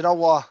 lads. Do you know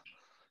what?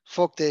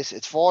 Fuck this.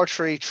 It's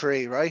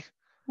 4-3-3, right?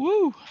 Woo. Do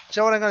you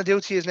know what I'm going to do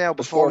to you now It's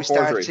before we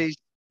start? 4-4-3.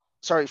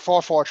 Sorry,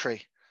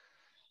 4-4-3.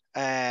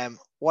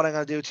 What I'm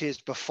going to do to you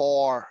is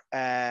before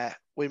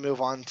we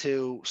move on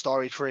to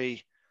story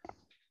 3,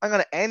 I'm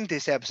going to end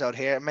this episode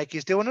here and make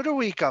you do another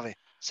week of it.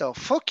 So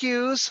fuck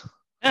yous.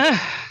 You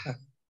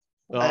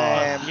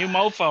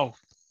mofo.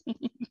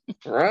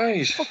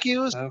 Right. Fuck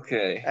yous.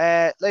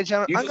 Okay. Ladies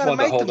and You gentlemen, I'm just going to want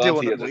to make them hold do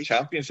on to another the week.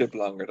 championship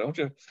longer, don't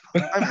you?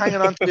 I'm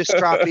hanging on to this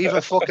strap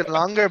even fucking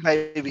longer,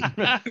 baby.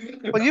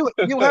 Well, you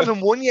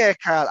haven't won yet,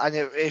 Carl. And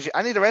if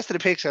any of the rest of the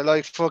picks are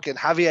like fucking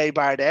Javier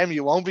Bardem,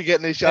 you won't be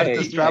getting a shot at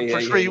the strap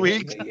for 3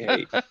 weeks.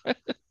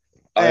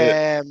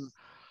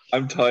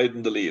 I'm tied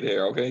in the lead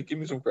here, okay? Give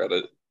me some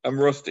credit. I'm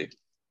rusty.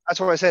 That's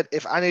what I said.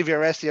 If any of your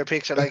rest of your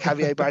picks are like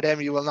Javier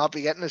Bardem, you will not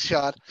be getting a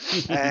shot.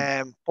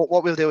 But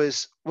what we'll do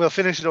is we'll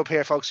finish it up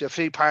here, folks. You'll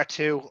see part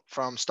 2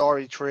 from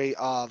story 3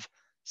 of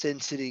Sin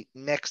City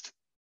next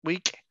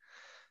week.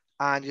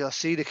 And you'll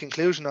see the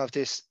conclusion of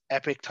this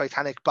epic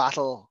Titanic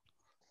battle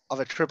of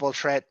a triple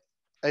threat.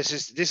 This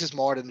is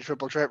more than a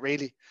triple threat,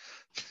 really.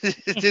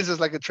 This is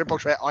like a triple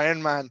threat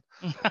Iron Man.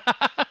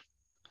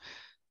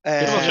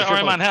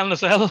 Iron Man Hell in a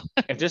Cell.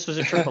 If this was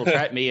a triple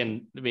threat, me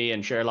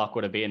and Sherlock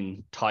would have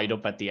been tied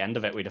up at the end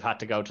of it. We'd have had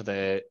to go to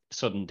the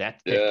sudden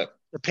death pick. Yeah.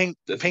 The pink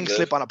This is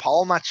slip it. on a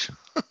pole match.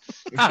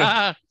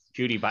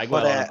 Judy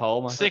Bagwell But, on a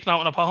pole match. Sick Note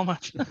on a pole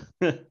match.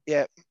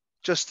 Yeah,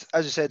 just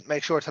as I said,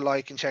 make sure to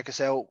like and check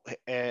us out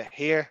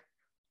here,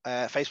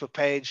 Facebook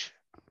page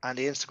and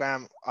the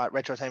Instagram at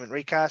Retrotainment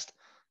Recast,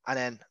 and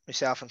then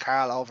myself and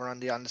Carl over on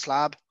the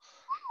slab,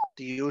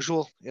 the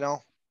usual,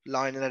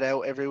 lining it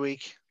out every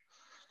week.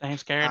 I'm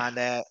scared.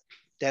 And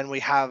then we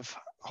have.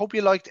 Hope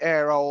you liked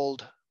our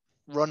old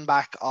run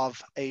back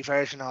of a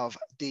version of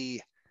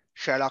the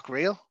Sherlock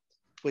reel,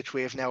 which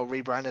we have now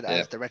rebranded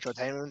as the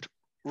Retrotainment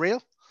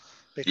reel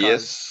because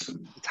Yes.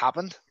 it's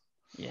happened.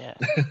 Yeah.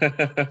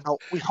 So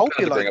we hope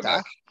you like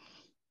that.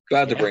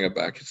 Glad to bring it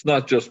back. It's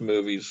not just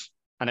movies.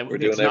 And We're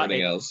doing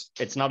everything else.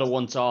 It's not a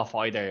once-off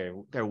either.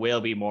 There will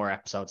be more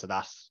episodes of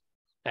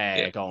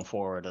that going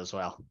forward as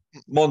well.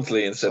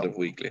 Monthly instead of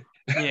weekly.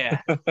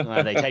 Yeah.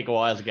 They take a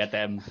while to get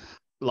them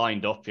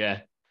lined up,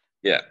 yeah.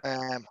 Yeah.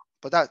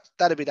 But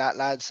that'll be that,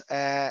 lads.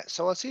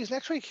 So I'll see you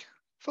next week.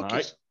 Fuck All you.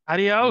 right.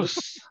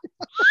 Adios.